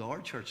Christians come to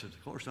our church. Of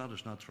course, that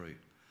is not true.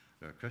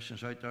 There are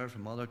Christians out there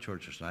from other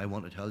churches, and I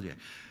want to tell you,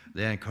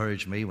 they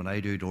encourage me when I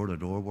do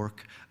door-to-door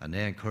work, and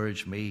they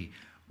encourage me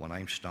when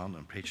I'm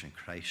standing preaching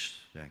Christ.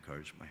 They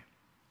encourage me.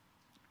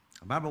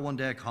 I remember one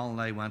day Colin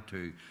and I went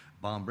to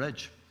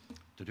Banbridge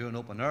to do an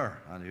open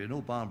air, and you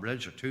know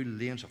Banbridge, there are 2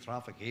 lanes of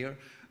traffic here,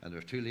 and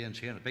there's 2 lanes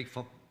here, and a big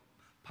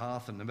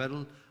footpath in the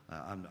middle.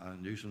 I'm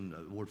using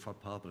the word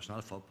footpath, but it's not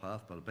a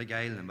footpath, but a big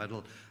aisle in the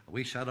middle.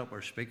 We set up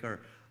our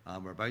speaker,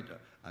 and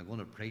I'm going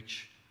to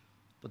preach.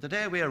 But the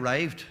day we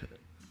arrived,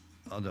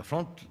 on the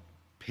front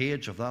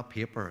page of that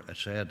paper, it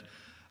said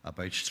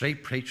about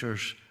street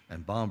preachers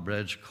in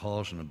Banbridge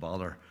causing a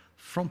bother.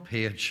 Front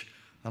page.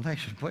 And I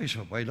said,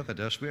 boy, look at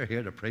this. We're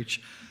here to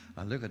preach.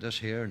 And look at this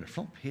here in the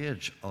front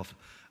page of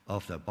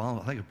the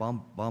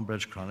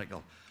Banbridge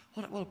Chronicle.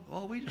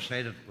 Well, we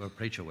decided we'll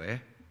preach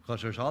away,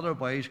 because there's other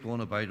boys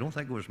going about. I don't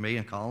think it was me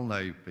and Colin now,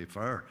 to be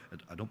fair.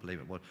 I don't believe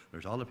it was.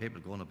 There's other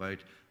people going about,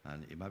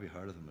 and you maybe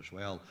heard of them as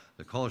well.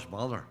 They cause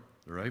bother.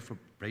 They're out for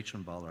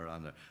preaching bother,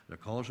 and they're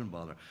causing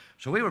bother.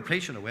 So we were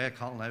preaching away.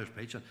 Colin and I was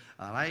preaching,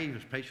 and I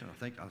was preaching.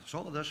 I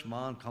saw this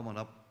man coming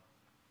up.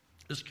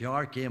 This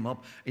car came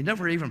up. He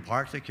never even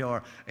parked the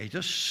car. He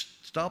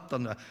just stopped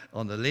on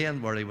the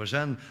lane where he was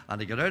in,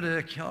 and he got out of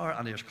the car,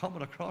 and he was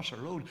coming across the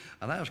road.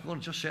 And I was going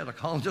to just say to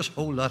Colin, just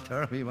hold that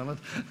there a wee minute,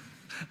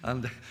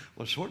 and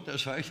we'll sort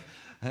this out.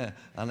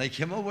 And he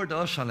came over to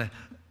us, and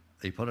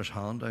he put his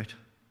hand out,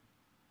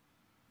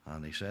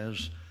 and he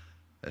says,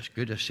 "It's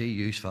good to see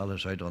you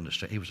fellas out on the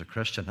street." He was a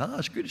Christian.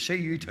 It's good to see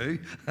you too.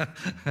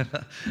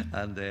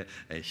 And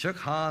he shook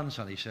hands,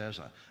 and he says,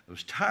 "It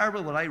was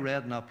terrible what I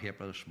read in that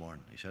paper this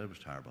morning." He said it was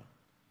terrible.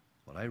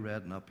 What I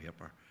read in that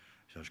paper.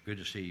 He said, "It's good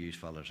to see you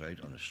fellas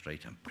out on the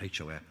street and preach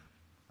away."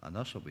 And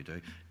that's what we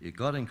do. You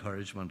got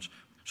encouragements.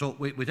 So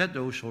we did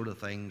those sort of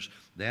things.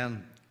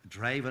 Then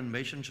drive-in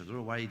missions. I don't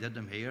know why he did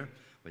them here.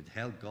 We'd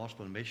held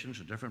gospel missions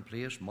in different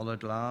places: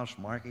 Mullerglass,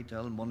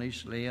 Markeatle,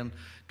 Moneyslane,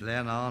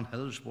 Glenanne,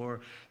 Hillsborough,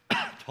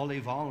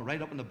 Tullyvaughan,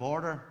 right up on the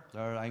border.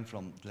 There, I'm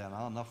from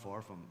Glenanne, not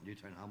far from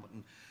Newtown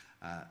Hamilton.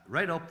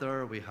 Right up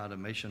there, we had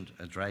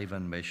a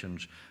drive-in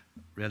missions,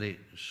 really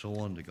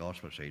sowing the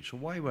gospel seed. So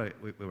why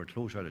we were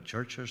closed out of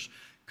churches,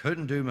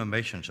 couldn't do my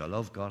missions. I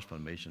love gospel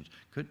missions,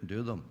 couldn't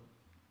do them.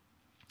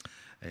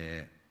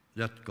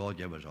 Let God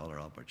give us other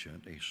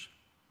opportunities.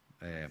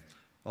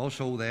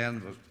 Also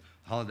then, we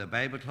had the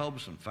Bible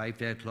clubs and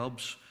 5-day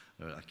clubs.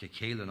 at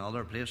Kikeel and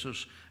other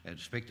places, to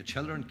speak to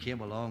children,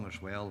 came along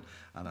as well,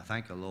 and I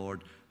thank the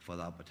Lord for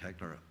that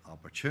particular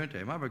opportunity.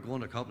 I remember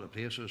going to a couple of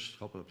places,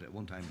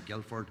 one time in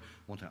Guildford,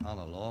 one time on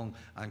along,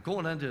 and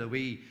going into the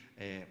wee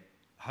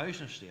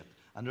housing estate,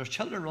 and there's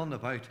children running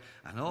about,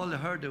 and all they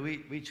heard the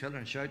wee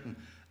children shouting,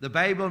 "The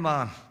Bible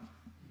man,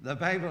 the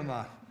Bible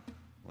man."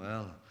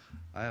 Well,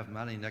 I have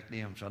many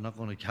nicknames. I'm not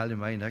going to tell you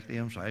my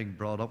nicknames. I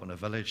brought up in a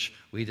village.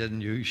 We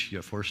didn't use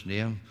your first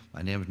name.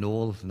 My name's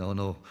Noel.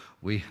 No.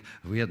 We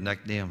had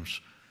nicknames.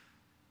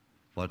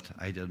 But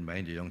I didn't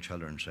mind the young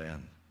children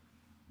saying,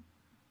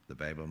 "The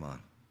Bible man."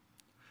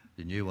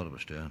 They knew what I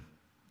was doing.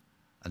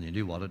 And they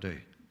knew what to do.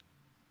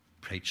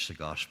 Preach the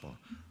gospel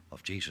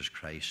of Jesus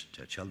Christ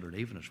to children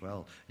even as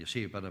well. You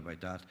see a bit about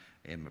that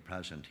in my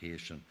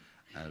presentation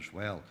as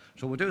well.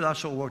 So we do that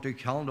sort of work, do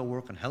calendar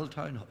work in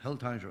Hilltown.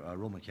 Hilltown's a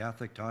Roman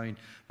Catholic town,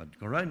 but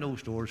go around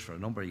those doors for a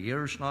number of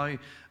years now, and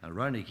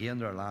around again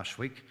there last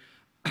week.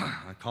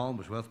 And Colin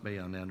was with me,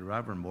 and then the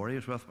Reverend Murray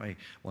was with me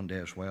one day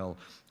as well,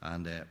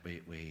 and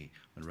we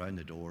went around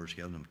the doors,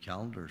 giving them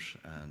calendars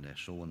and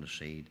sowing the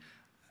seed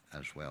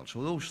as well.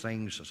 So those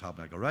things that's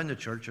happening. I go around the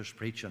churches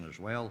preaching as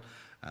well,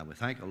 and we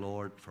thank the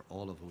Lord for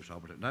all of those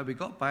opportunities. Now we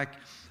got back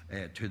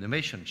to the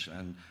missions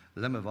in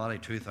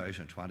Limavady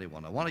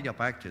 2021. I want to get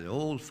back to the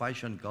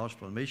old-fashioned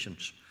gospel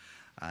missions,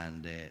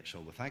 and so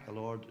we thank the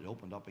Lord. It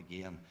opened up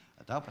again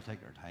at that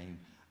particular time,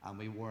 and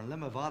we were in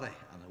Limavady,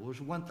 and it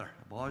was winter.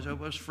 Boys, it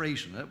was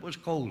freezing, it was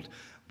cold,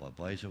 but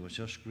boys, it was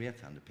just great,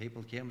 and the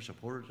people came and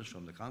supported us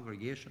from the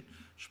congregation,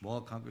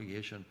 small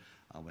congregation,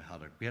 and we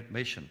had a great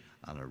mission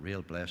and a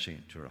real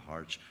blessing to our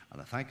hearts.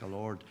 And I thank the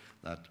Lord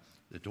that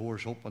the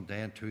doors opened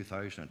then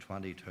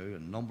 2022 in a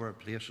number of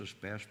places,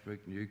 Bestbrook,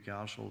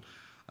 Newcastle,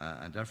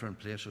 and different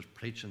places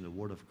preaching the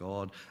Word of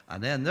God.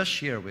 And then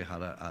this year we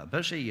had a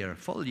busy year,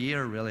 full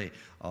year really,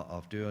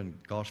 of doing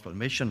gospel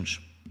missions.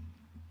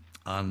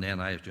 And then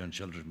I was doing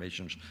children's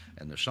missions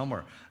in the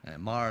summer.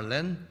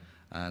 Marlin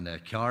and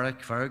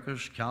Carrick,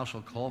 Fergus,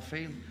 Castle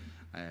Caulfield,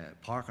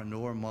 Park and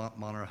Nor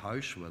Manor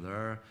House were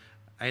there.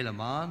 Isle of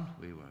Man,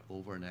 we were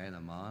over in Isle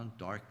of Man,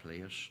 dark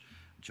place.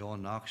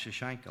 John Knox, the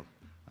Shankill.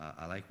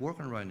 I like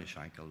working around the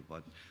Shankill,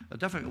 but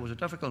it was a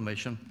difficult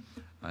mission.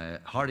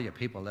 Hard to get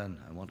people in,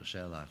 I want to say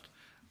that.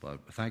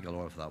 But thank the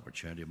Lord for the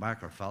opportunity.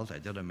 Mackerfelt, I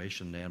did a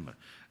mission then.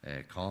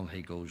 Colin,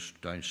 he goes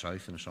down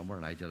south in the summer,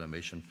 and I did a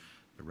mission.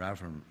 The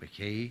Reverend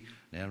McKee.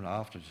 Then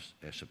after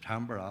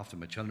September, after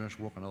my children's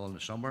working all in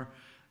the summer,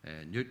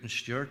 Newton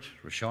Stewart,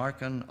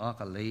 Rasharkin,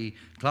 Auchinleigh,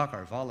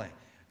 Clocker Valley.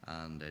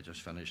 And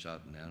just finished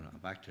that, and then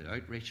back to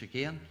outreach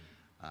again.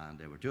 And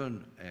we're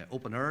doing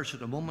open airs at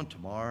the moment.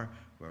 Tomorrow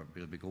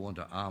we'll be going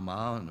to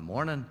Armagh in the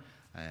morning,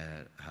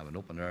 have an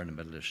open air in the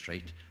middle of the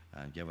street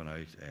and giving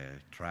out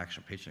tracts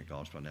and preaching the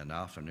gospel. And then in the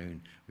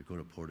afternoon we go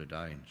to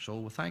Portadown. So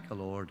we thank the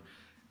Lord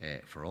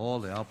for all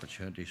the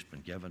opportunities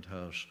been given to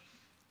us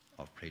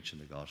of preaching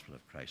the gospel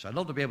of Christ. I'd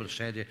love to be able to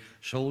say to you,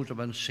 souls have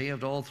been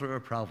saved all through our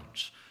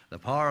province. The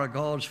power of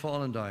God's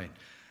fallen down.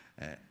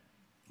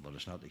 But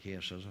it's not the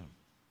case, is it?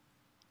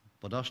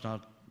 But that's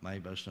not my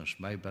business.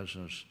 My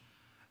business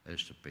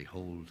is to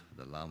behold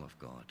the Lamb of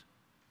God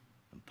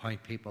and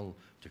point people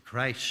to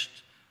Christ.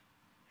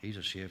 He's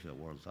the Savior of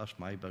the world. That's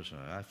my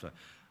business.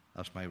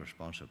 That's my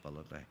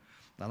responsibility.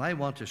 And I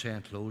want to say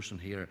in closing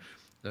here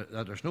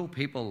that there's no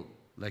people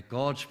like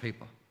God's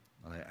people.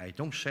 And I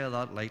don't say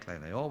that lightly.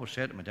 And I always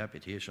say to my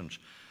deputations,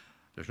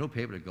 there's no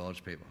people like God's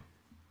people,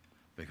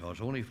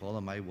 because only for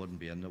them I wouldn't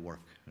be in the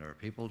work. There are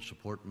people who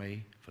support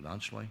me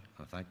financially,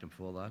 and I thank them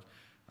for that,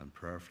 and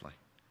prayerfully.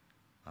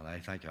 And I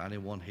thank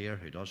anyone here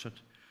who does it.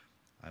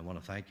 I want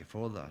to thank you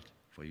for that,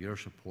 for your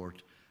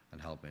support and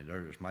help me.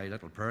 There's my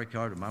little prayer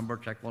card. Remember,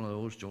 take one of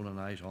those. Joan and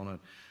I's on it.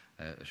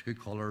 There's good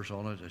colours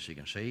on it, as you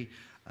can see.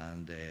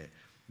 And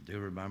do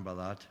remember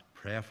that.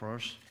 Pray for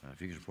us.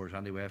 If you can support us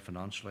anyway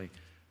financially,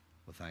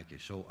 well, thank you.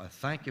 So I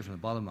thank you from the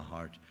bottom of my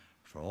heart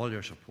for all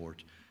your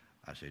support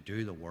as they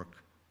do the work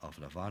of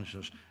an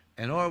evangelist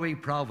in our wee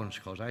province,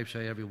 because I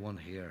say everyone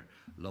here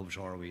loves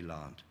our wee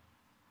land.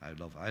 I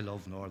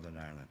love Northern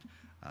Ireland.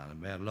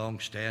 And may it long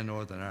stay in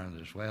Northern Ireland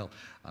as well.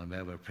 And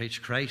may we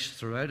preach Christ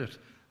throughout it,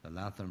 the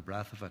length and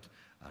breadth of it.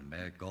 And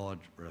may God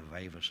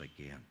revive us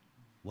again.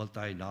 Wilt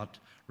thou not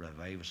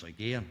revive us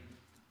again,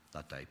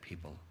 that thy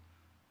people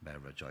may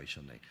rejoice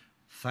in thee?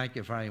 Thank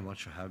you very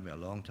much for having me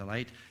along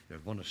tonight. You're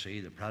going to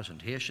see the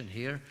presentation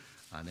here,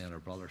 and then our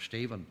brother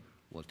Stephen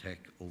will take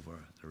over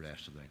the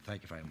rest of the thing.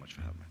 Thank you very much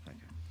for having me. Thank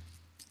you.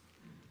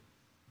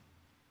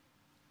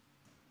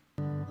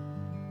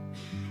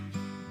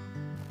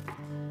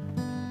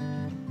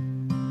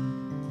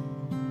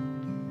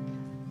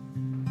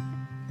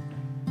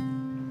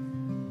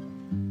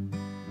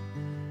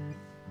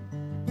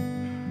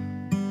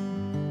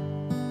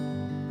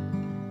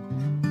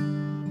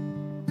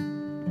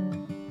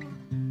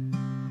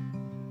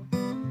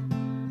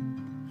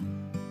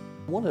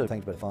 One of the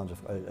things about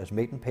evangelism is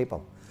meeting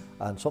people,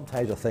 and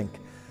sometimes I think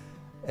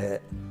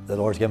the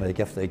Lord's given me the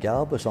gift of the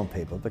gab with some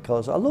people,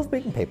 because I love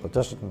meeting people. It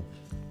doesn't,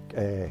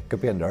 it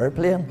could be in the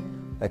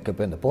airplane, it could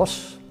be in the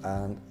bus,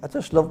 and I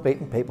just love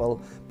meeting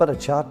people, bit of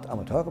chat, and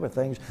we talk about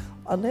things,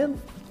 and then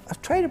I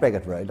try to bring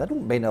it round. I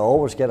don't mean I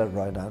always get it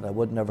round, and I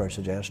would never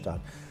suggest that.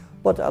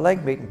 But I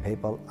like meeting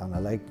people, and I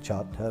like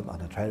chatting to them,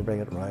 and I try to bring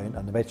it round.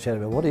 And they might say to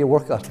me, "What do you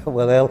work at?"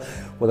 Well,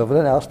 if they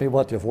then ask me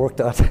what you've worked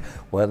at,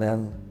 well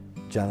then,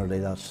 generally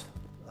that's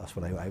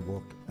what I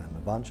work. I'm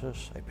an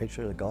evangelist, I preach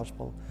the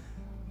gospel,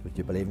 but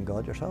you believe in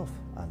God yourself.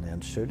 And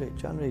then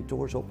generally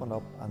doors open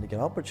up, and you get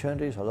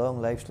opportunities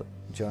along life's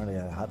journey,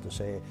 I had to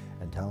say,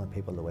 in telling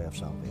people the way of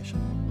salvation.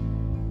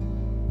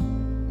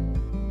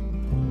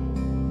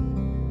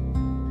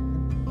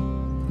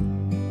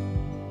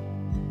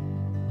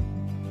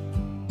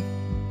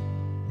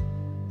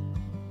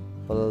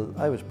 Well,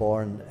 I was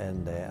born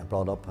and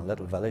brought up in a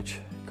little village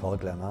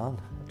called Glenanne,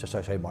 just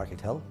outside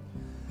Market Hill,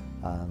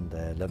 and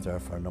lived there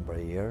for a number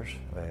of years.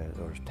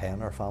 There was 10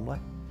 in our family.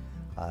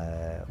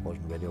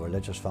 Wasn't really a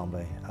religious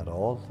family at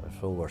all,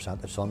 so we were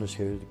sent to Sunday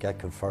school to get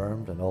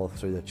confirmed and all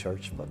through the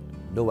church, but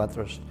no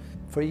interest.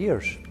 For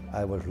years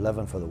I was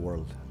living for the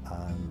world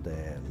and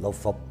loved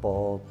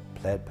football,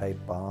 played pipe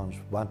bands,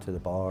 went to the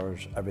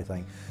bars,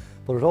 everything.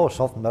 But there was always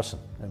something missing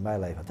in my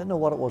life. I didn't know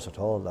what it was at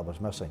all that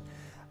was missing.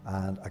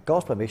 And a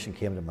gospel mission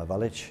came to my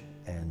village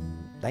in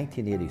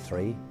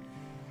 1983,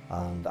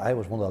 and I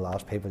was one of the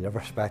last people you ever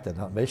expected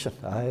in that mission.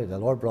 The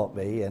Lord brought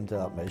me into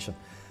that mission,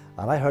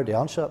 and I heard the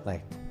answer that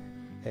night.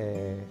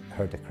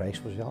 Heard that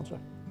Christ was the answer.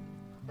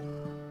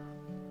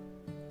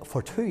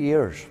 For 2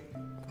 years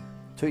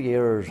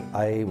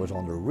I was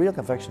under real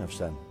conviction of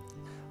sin,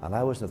 and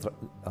I was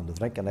on the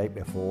drink the night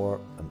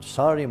before, and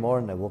Saturday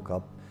morning I woke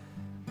up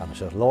and I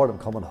said, "Lord, I'm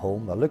coming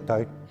home." I looked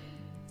out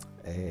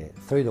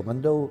through the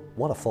window.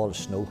 What a fall of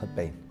snow had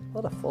been.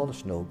 What a fall of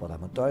snow. But I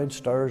went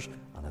downstairs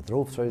and I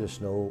drove through the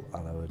snow,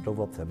 and I drove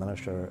up to the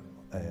minister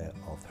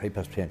of the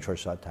Deputation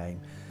church that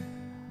time,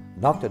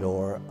 knocked the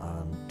door,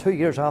 and 2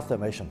 years after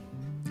the mission,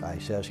 I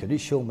says, "Can you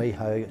show me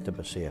how to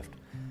be saved?"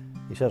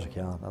 He says, "I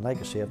can." And I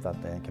got saved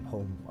that day and came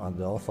home, and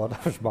they all thought I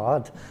was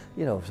mad.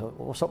 You know, so,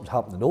 well, something's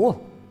happened to Noel.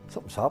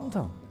 Something's happened to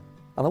him.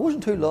 And I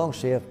wasn't too long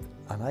saved,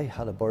 and I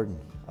had a burden,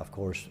 of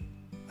course,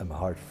 in my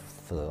heart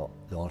for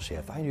the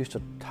unsaved. I used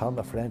to tell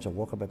my friends at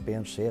work about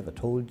being saved. I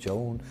told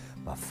Joan,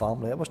 my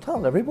family, I was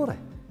telling everybody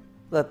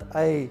that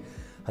I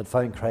had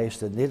found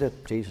Christ, that needed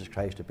Jesus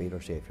Christ to be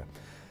their Saviour.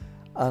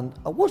 And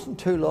I wasn't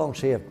too long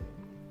saved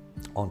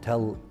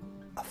until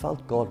I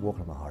felt God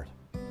working in my heart,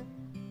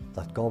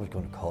 that God was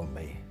going to call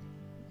me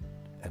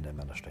in the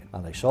ministry.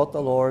 And I sought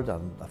the Lord,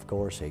 and of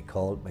course He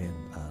called me,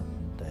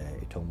 and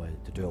He told me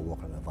to do a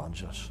work in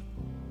evangelist.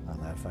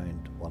 And I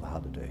found what I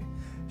had to do.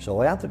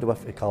 So I entered the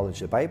Whitfield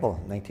College of the Bible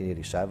in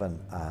 1987,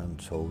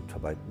 and so to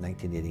about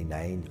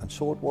 1989. And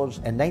so it was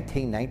in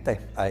 1990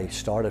 I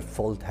started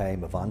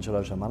full-time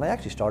evangelism, and I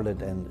actually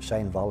started in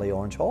Sign Valley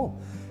Orange Hall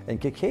in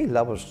Kilkeel.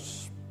 That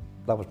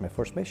was my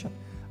first mission.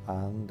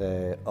 And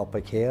up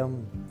I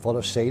came, full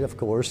of zeal, of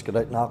course, get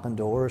out knocking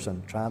doors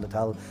and trying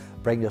to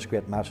bring this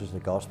great message of the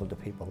gospel to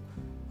people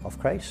of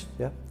Christ.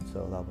 Yeah,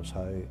 so that was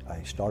how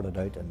I started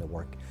out in the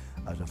work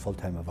as a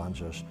full-time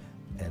evangelist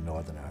in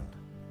Northern Ireland.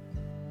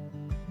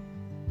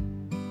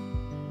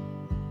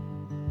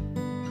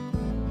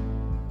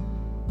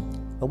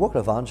 The work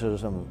of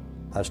evangelism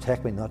has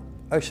taken me not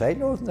outside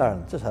Northern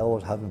Ireland, just I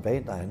always haven't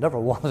been. I never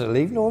wanted to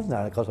leave Northern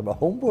Ireland because I'm a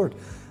homeboard.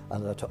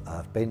 And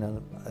I've been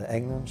in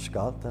England,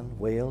 Scotland,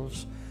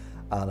 Wales,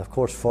 and of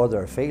course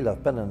further afield.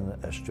 I've been in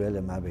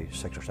Australia maybe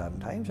 6 or 7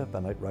 times. I've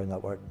been out around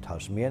that way,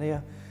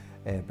 Tasmania,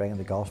 bringing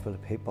the gospel to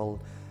people,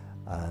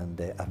 and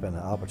I've been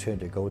an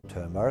opportunity to go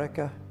to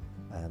America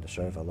and to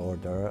serve the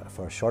Lord there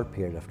for a short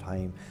period of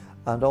time,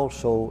 and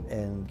also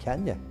in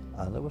Kenya.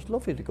 And it was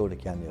lovely to go to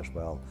Kenya as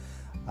well,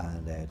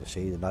 and to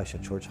see the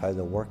national church, how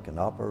they work and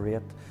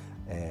operate.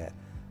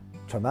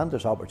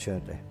 Tremendous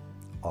opportunity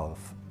of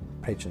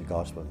preaching the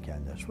gospel in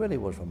Kenya. It really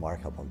was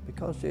remarkable,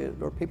 because there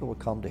were people who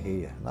would come to hear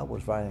you, and that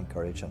was very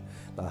encouraging.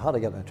 Now, I had to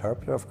get an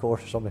interpreter, of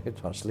course, somebody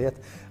to translate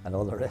and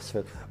all the rest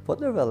of it,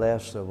 but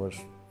nevertheless there was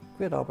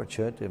great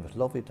opportunity. It was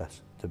lovely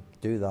to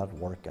do that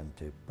work and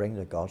to bring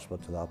the gospel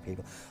to that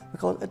people,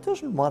 because it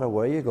doesn't matter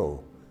where you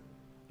go,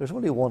 there's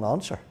only one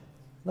answer.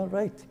 Isn't that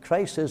right?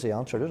 Christ is the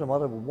answer. It doesn't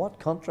matter what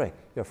country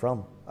you're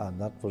from,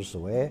 and that was the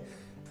way.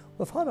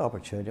 We've had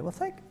opportunity. I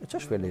think it's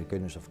just really the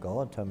goodness of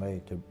God to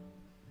me to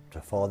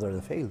further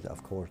the field,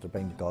 of course, to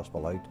bring the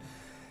gospel out,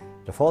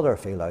 to further the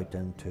field out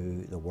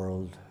into the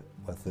world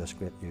with this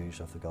great news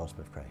of the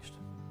gospel of Christ.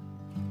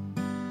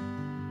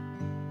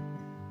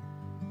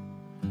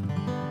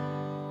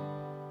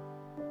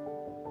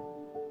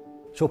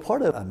 So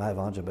part of my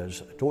evangelism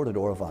is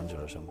door-to-door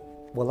evangelism.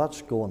 Well,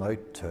 that's going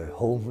out to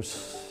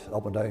homes,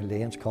 up and down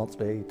lanes,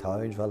 country,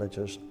 towns,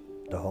 villages,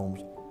 to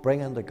homes,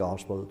 bringing the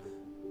gospel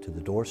to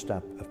the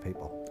doorstep of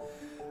people.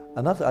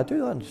 And I do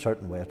that in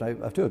certain ways. Now,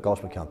 I do a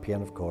gospel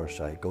campaign, of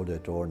course. I go to the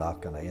door,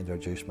 knock, and I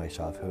introduce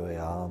myself, who I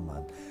am,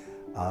 and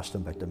ask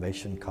them about the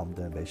mission, come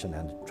to the mission,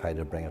 and try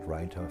to bring it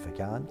round to them if I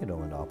can, you know,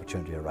 when the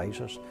opportunity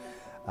arises.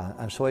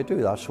 And so I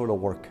do that sort of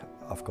work,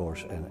 of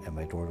course, in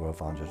my door-to-door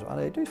evangelism. And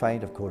I do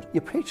find, of course,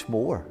 you preach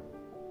more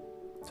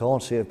to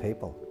unsaved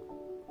people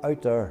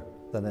out there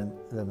than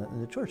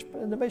in the church.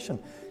 But in the mission,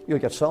 you'll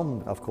get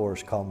some, of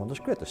course, come, and it's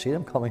great to see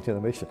them coming to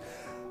the mission.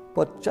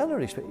 But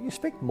generally speaking, you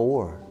speak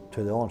more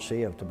to the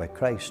unsaved about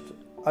Christ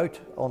out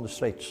on the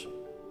streets,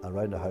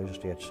 around the house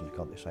estates in the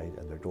countryside,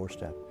 and their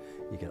doorstep.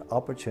 You get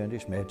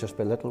opportunities, may just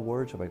be little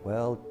words about,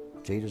 well,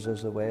 Jesus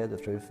is the way, the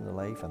truth, and the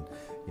life, and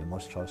you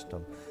must trust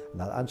Him.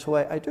 And so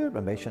I do it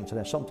with missions, and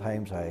then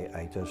sometimes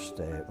I just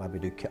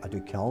maybe I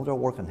do calendar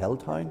work in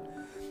Hilltown.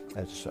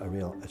 It's a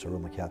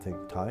Roman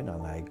Catholic town,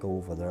 and I go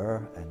over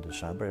there in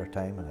December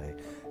time, and I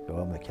go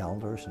on my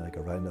calendars, and I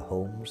go around the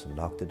homes and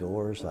knock the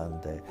doors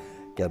and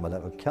get my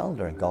little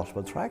calendar and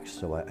gospel tracts.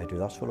 So I do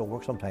that sort of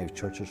work. Sometimes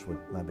churches would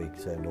maybe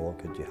say, Noel,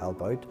 could you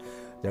help out?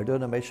 They're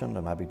doing a mission,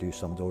 and maybe do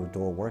some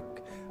door-to-door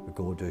work. We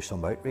go do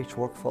some outreach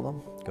work for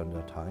them, go into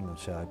the town and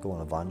say, go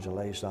and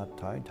evangelise that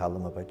town, tell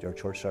them about your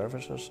church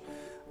services,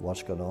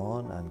 what's going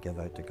on, and give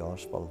out the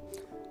gospel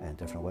in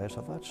different ways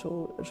of that.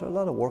 So there's a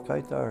lot of work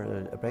out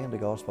there, bringing the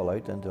gospel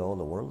out into all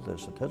the world.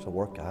 It is a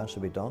work that has to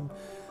be done.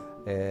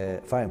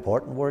 Very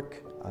important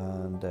work,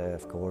 and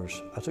of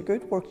course it's a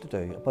good work to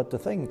do, but the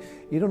thing,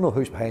 you don't know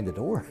who's behind the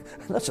door.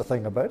 That's the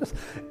thing about it.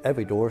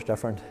 Every door is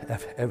different,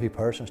 every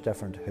person's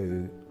different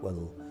who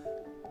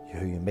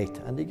you meet,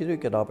 and you do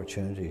get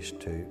opportunities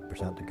to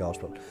present the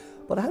gospel.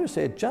 But I have to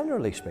say,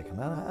 generally speaking,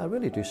 and I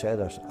really do say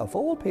this, of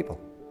all people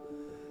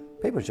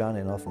are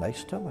generally enough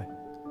nice to me.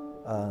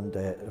 And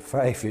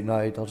very few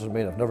now, doesn't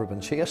mean I've never been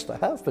chased. I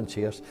have been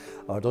chased,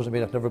 or it doesn't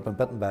mean I've never been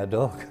bitten by a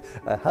dog.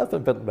 I have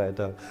been bitten by a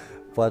dog.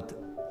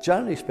 But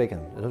generally speaking,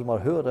 it doesn't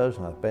matter who it is,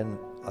 and I've been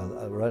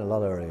around a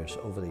lot of areas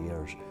over the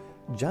years,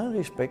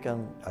 generally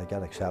speaking, I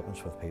get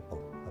acceptance with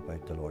people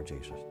about the Lord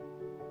Jesus.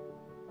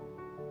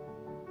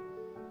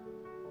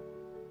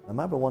 I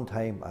remember one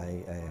time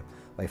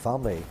my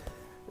family,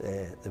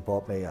 they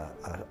bought me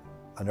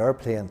an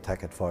airplane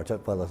ticket for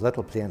it, well, a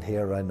little plane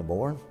here around the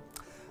morn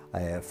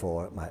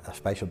for a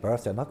special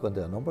birthday. I'm not going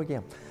to do a number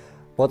game.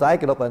 But I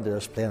got up into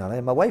this plane,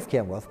 and my wife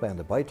came with me, and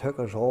the boy took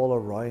us all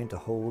around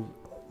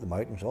the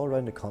mountains, all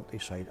around the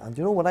countryside. And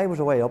you know, when I was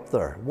away up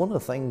there, one of the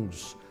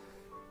things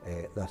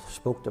that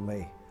spoke to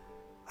me,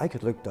 I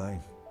could look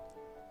down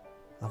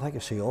and I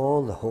could see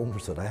all the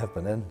homes that I have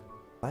been in.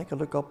 I could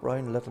look up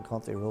around little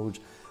country roads,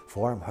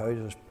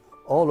 farmhouses,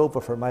 all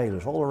over for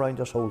miles, all around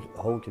this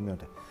whole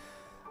community.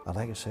 And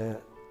I could say,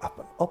 I've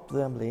been up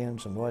them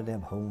lanes and around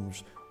them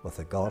homes with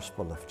the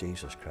gospel of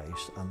Jesus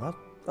Christ. And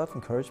that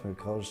encouraged me,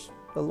 because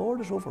the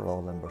Lord is over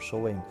all, and we're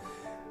sowing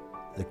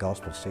the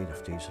gospel seed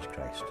of Jesus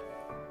Christ.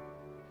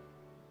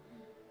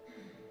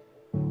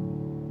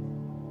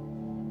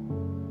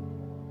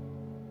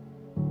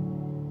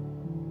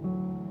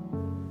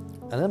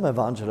 And in my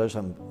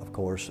evangelism, of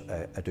course,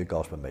 I do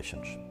gospel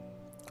missions.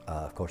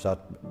 Of course, that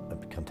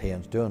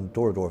contains doing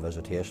door-to-door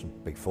visitation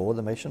before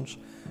the missions,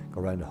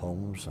 go around the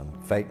homes and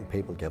inviting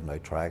people, giving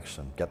out tracts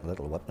and getting a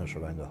little witness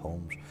around the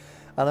homes.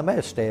 And I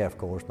may stay, of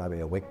course, maybe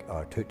a week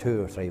or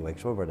two or 3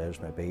 weeks, whatever it is,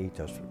 maybe,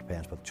 just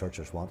depends what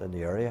churches want in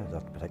the area at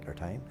that particular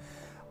time.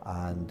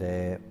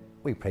 And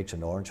we preach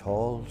in orange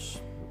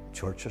halls.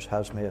 Churches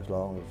has me, as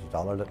long as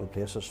dollar little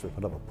places. We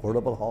put up a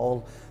portable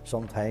hall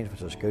sometimes,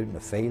 which is good in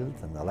the field,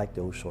 and I like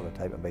those sort of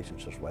type of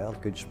missions as well.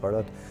 Good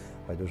spirit,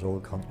 by those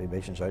old country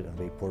missions out in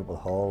the portable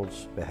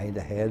halls behind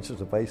the heads, as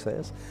the Bible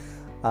says.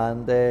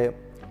 And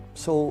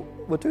so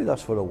we do that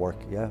sort of work,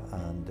 yeah,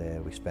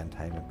 and we spend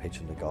time in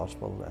preaching the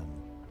gospel and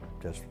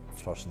just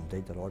trusting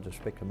indeed the Lord to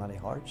speak to many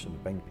hearts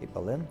and bring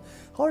people in.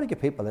 Hard to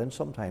get people in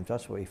sometimes.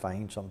 That's what we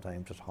find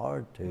sometimes. It's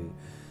hard to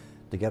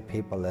get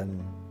people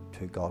in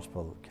to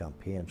gospel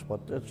campaigns, but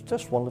it's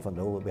just wonderful to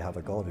know that we have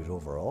a God who's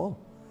over all.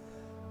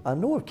 I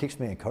know it keeps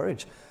me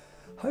encouraged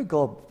how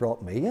God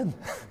brought me in.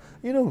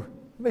 You know,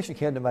 the mission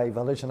came to my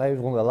village and I was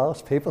one of the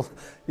last people.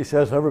 He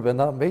says, I've never been in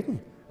that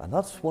meeting. And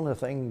that's one of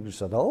the things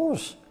that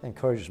always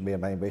encourages me in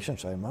my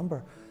missions, I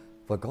remember.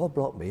 But God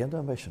brought me into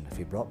a mission. If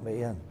He brought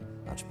me in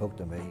and spoke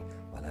to me,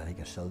 well, then He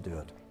can still do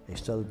it. He's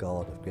still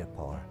God of great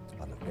power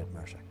and of great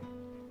mercy.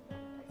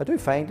 I do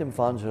find in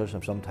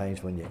evangelism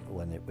sometimes when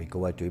we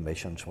go out do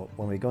missions,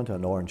 when we go into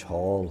an orange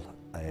hall,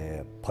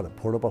 put a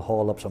portable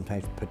hall up,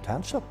 sometimes put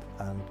tents up,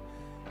 and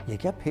you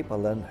get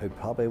people in who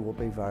probably will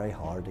be very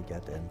hard to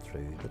get in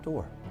through the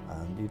door.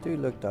 And you do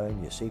look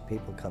down, you see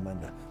people come in,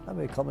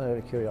 maybe coming out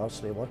of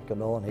curiosity, what's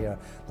going on here,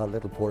 that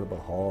little portable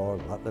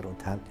hall, that little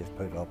tent you've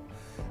put up,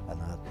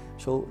 and that.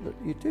 So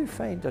you do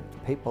find that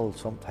people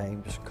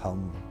sometimes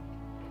come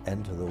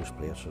into those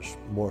places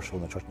more so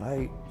than church.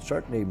 Now,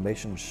 certainly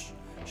missions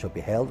should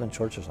be held in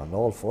churches, and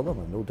all for them,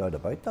 and no doubt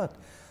about that.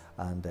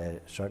 And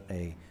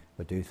certainly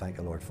we do thank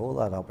the Lord for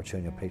that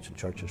opportunity to preach in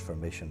churches for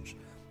missions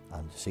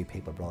and to see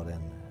people brought in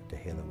to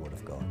hear the Word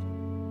of God.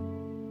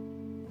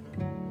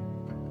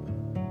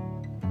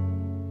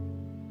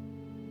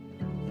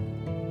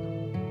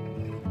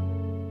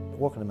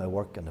 Working in my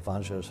work in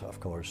evangelism, of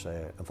course,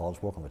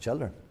 involves working with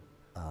children.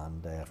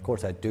 And of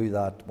course I do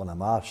that when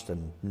I'm asked,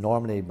 and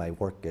normally my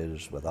work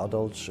is with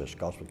adults, it's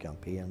gospel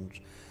campaigns,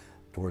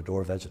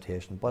 door-to-door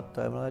visitation, but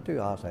when I do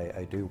ask,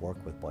 I do work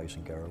with boys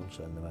and girls,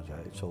 and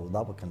so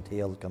that would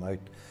entail going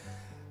out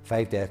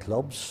 5-day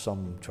clubs.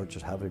 Some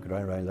churches have it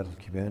going around a little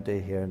community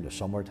here in the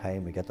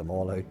summertime. We get them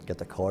all out, get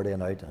the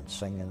accordion out and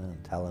singing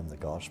and telling the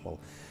gospel.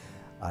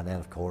 And then,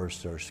 of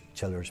course, there's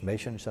children's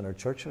missions in our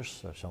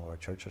churches. Some of our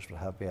churches will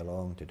have me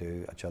along to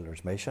do a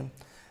children's mission.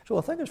 So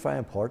I think it's very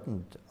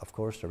important, of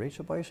course, to reach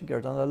the boys and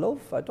girls. And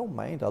I don't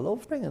mind, I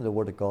love bringing the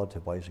Word of God to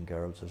boys and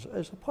girls.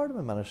 It's a part of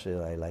my ministry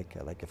that I like.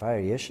 I like a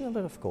variation of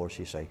it, of course,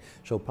 you say.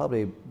 So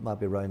probably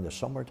maybe around the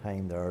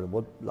summertime there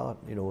would lot,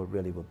 it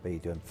really would be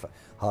doing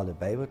holiday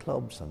Bible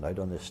clubs and out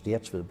on the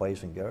estates with the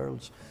boys and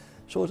girls.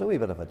 So it's a wee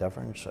bit of a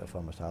difference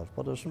for myself,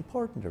 but it's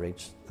important to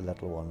reach the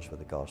little ones with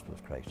the gospel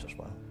of Christ as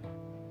well.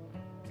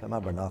 I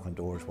remember knocking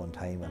doors one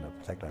time in a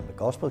particular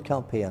gospel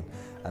campaign,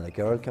 and a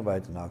girl came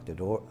out and knocked the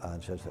door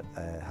and said,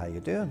 how you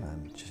doing?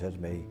 And she said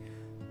to me,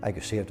 I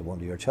could see it at one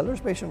of your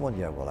children's mission one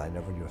year. Well, I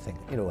never knew a thing,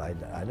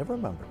 I never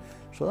remember.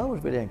 So that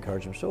was really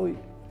encouraging. So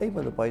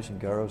even the boys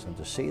and girls, and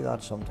to see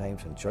that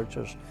sometimes in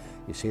churches,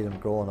 you see them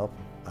growing up,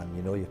 and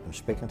you've been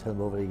speaking to them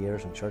over the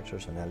years in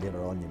churches, and then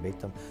later on you meet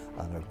them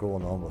and they're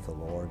growing on with the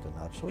Lord and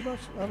that. So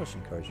that is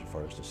encouraging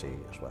for us to see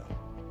as well.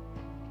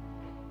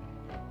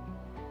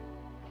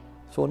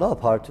 So another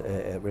part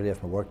really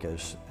of my work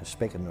is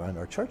speaking around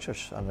our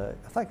churches, and I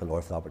thank the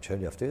Lord for the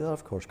opportunity to do that.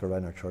 Of course, go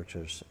around our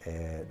churches,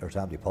 there's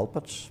empty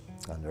pulpits,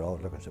 and they're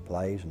always looking at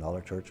supplies in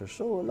other churches.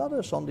 So a lot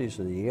of Sundays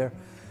of the year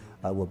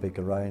we'll be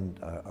going around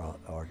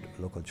our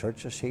local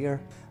churches here.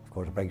 Of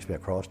course, it brings me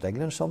across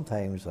England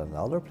sometimes and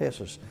other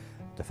places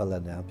to fill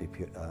in the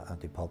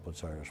empty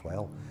pulpits there as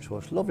well. So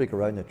it's lovely to go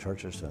around the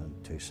churches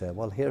and to say,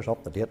 well, here's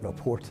up-to-date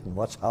report and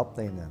what's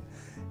happening, and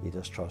you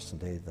just trust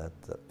indeed that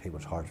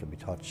people's hearts will be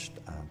touched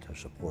and to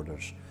support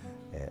us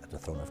at the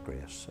throne of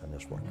grace in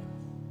this work.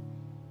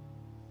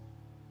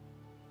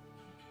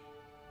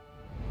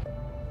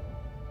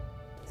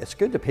 It's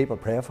good that people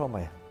pray for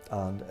me,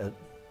 and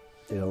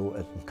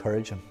it's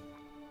encouraging.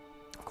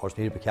 Of course,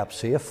 you need to be kept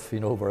safe.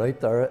 We're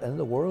out there in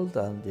the world,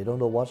 and you don't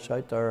know what's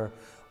out there,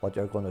 what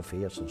you're going to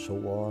face, and so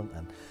on.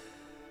 And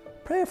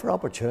pray for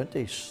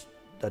opportunities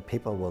that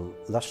people will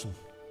listen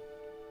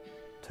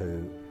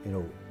to,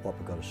 what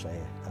we're going to say,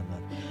 and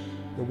that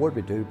the word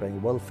we do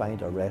bring will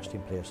find a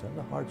resting place in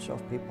the hearts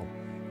of people.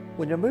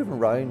 When you're moving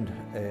around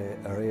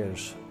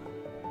areas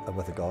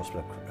with the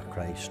gospel of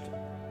Christ,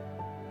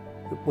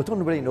 we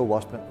don't really know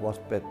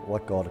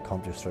what God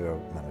accomplished through our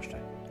ministry.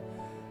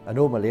 I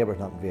know my labour is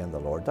not in vain, the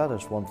Lord. That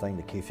is one thing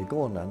that keeps you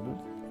going, and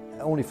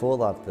only for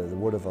that, the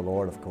word of the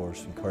Lord, of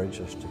course,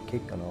 encourages us to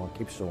keep going on,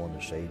 keep sowing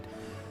the seed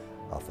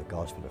of the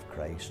gospel of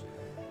Christ.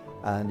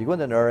 And you go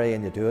into an area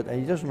and you do it,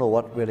 and you just don't know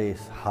what really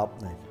is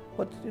happening.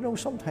 But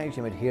sometimes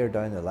you might hear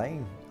down the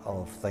line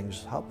of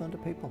things happening to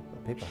people.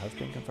 That people have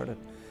been converted,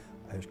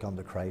 has come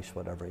to Christ,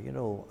 whatever,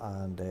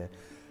 And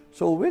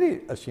so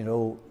really, as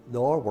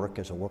our work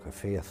is a work of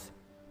faith,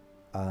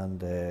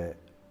 and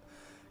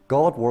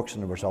God works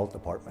in the result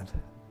department,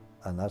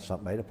 and that's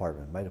not my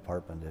department. My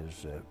department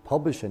is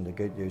publishing the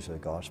good news of the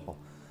gospel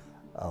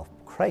of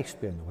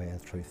Christ being the way,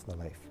 the truth, and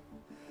the life.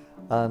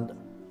 And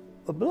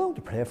I belong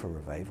to pray for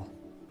revival.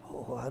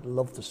 Oh, I'd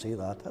love to see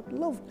that. I'd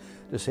love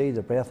to see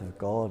the breath of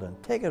God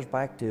and take us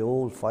back to the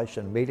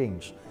old-fashioned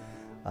meetings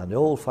and the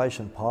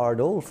old-fashioned power,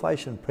 the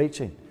old-fashioned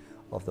preaching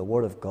of the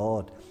Word of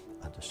God,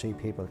 and to see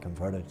people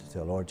converted to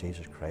the Lord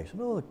Jesus Christ.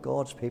 And all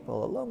God's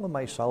people, along with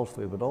myself,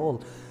 we would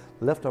all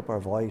lift up our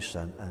voice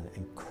and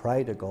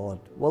cry to God,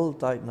 will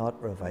thou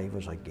not revive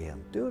us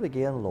again? Do it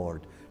again,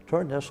 Lord.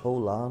 Turn this whole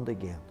land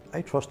again.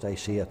 I trust I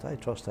see it. I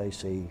trust I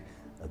see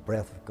the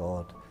breath of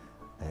God.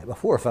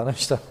 Before I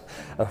finished,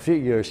 a few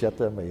years yet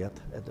in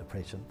the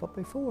preaching, but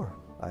before,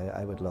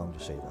 I would long to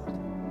see that.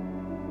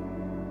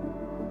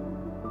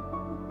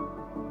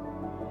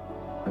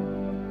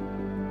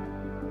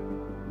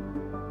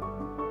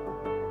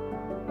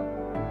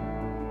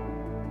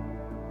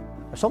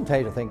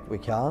 Sometimes I think we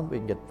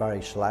can get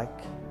very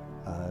slack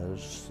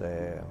as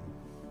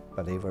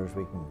believers.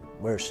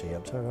 We're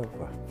saved,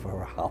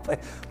 we're happy,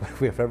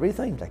 we have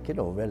everything,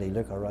 really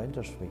look around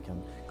us, we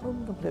can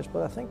come to a place,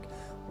 but I think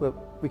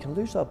we can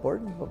lose that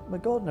burden, but may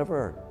God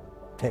never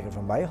take it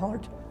from my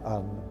heart,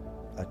 and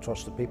I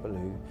trust the people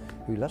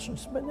who listen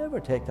may never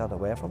take that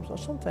away from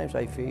us. Sometimes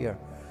I fear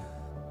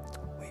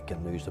we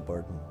can lose the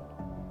burden,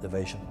 the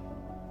vision,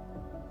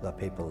 that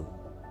people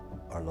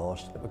are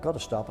lost. We've got to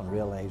stop and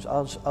realise,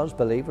 as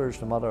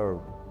believers, no matter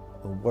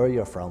where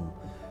you're from,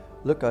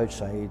 look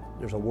outside,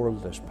 there's a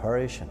world that's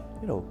perishing.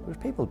 There's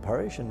people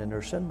perishing in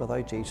their sin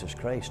without Jesus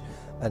Christ.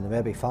 And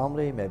maybe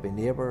family, maybe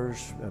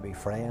neighbours, maybe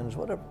friends,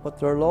 whatever, but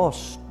they're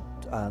lost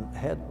and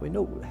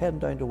heading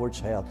down towards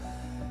hell.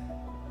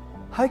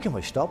 How can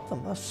we stop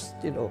them? That's,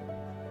 the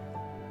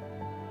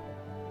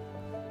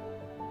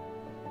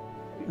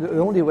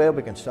only way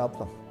we can stop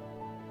them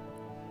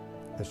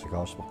is the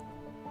gospel.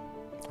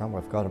 And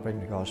we've got to bring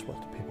the gospel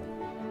to people.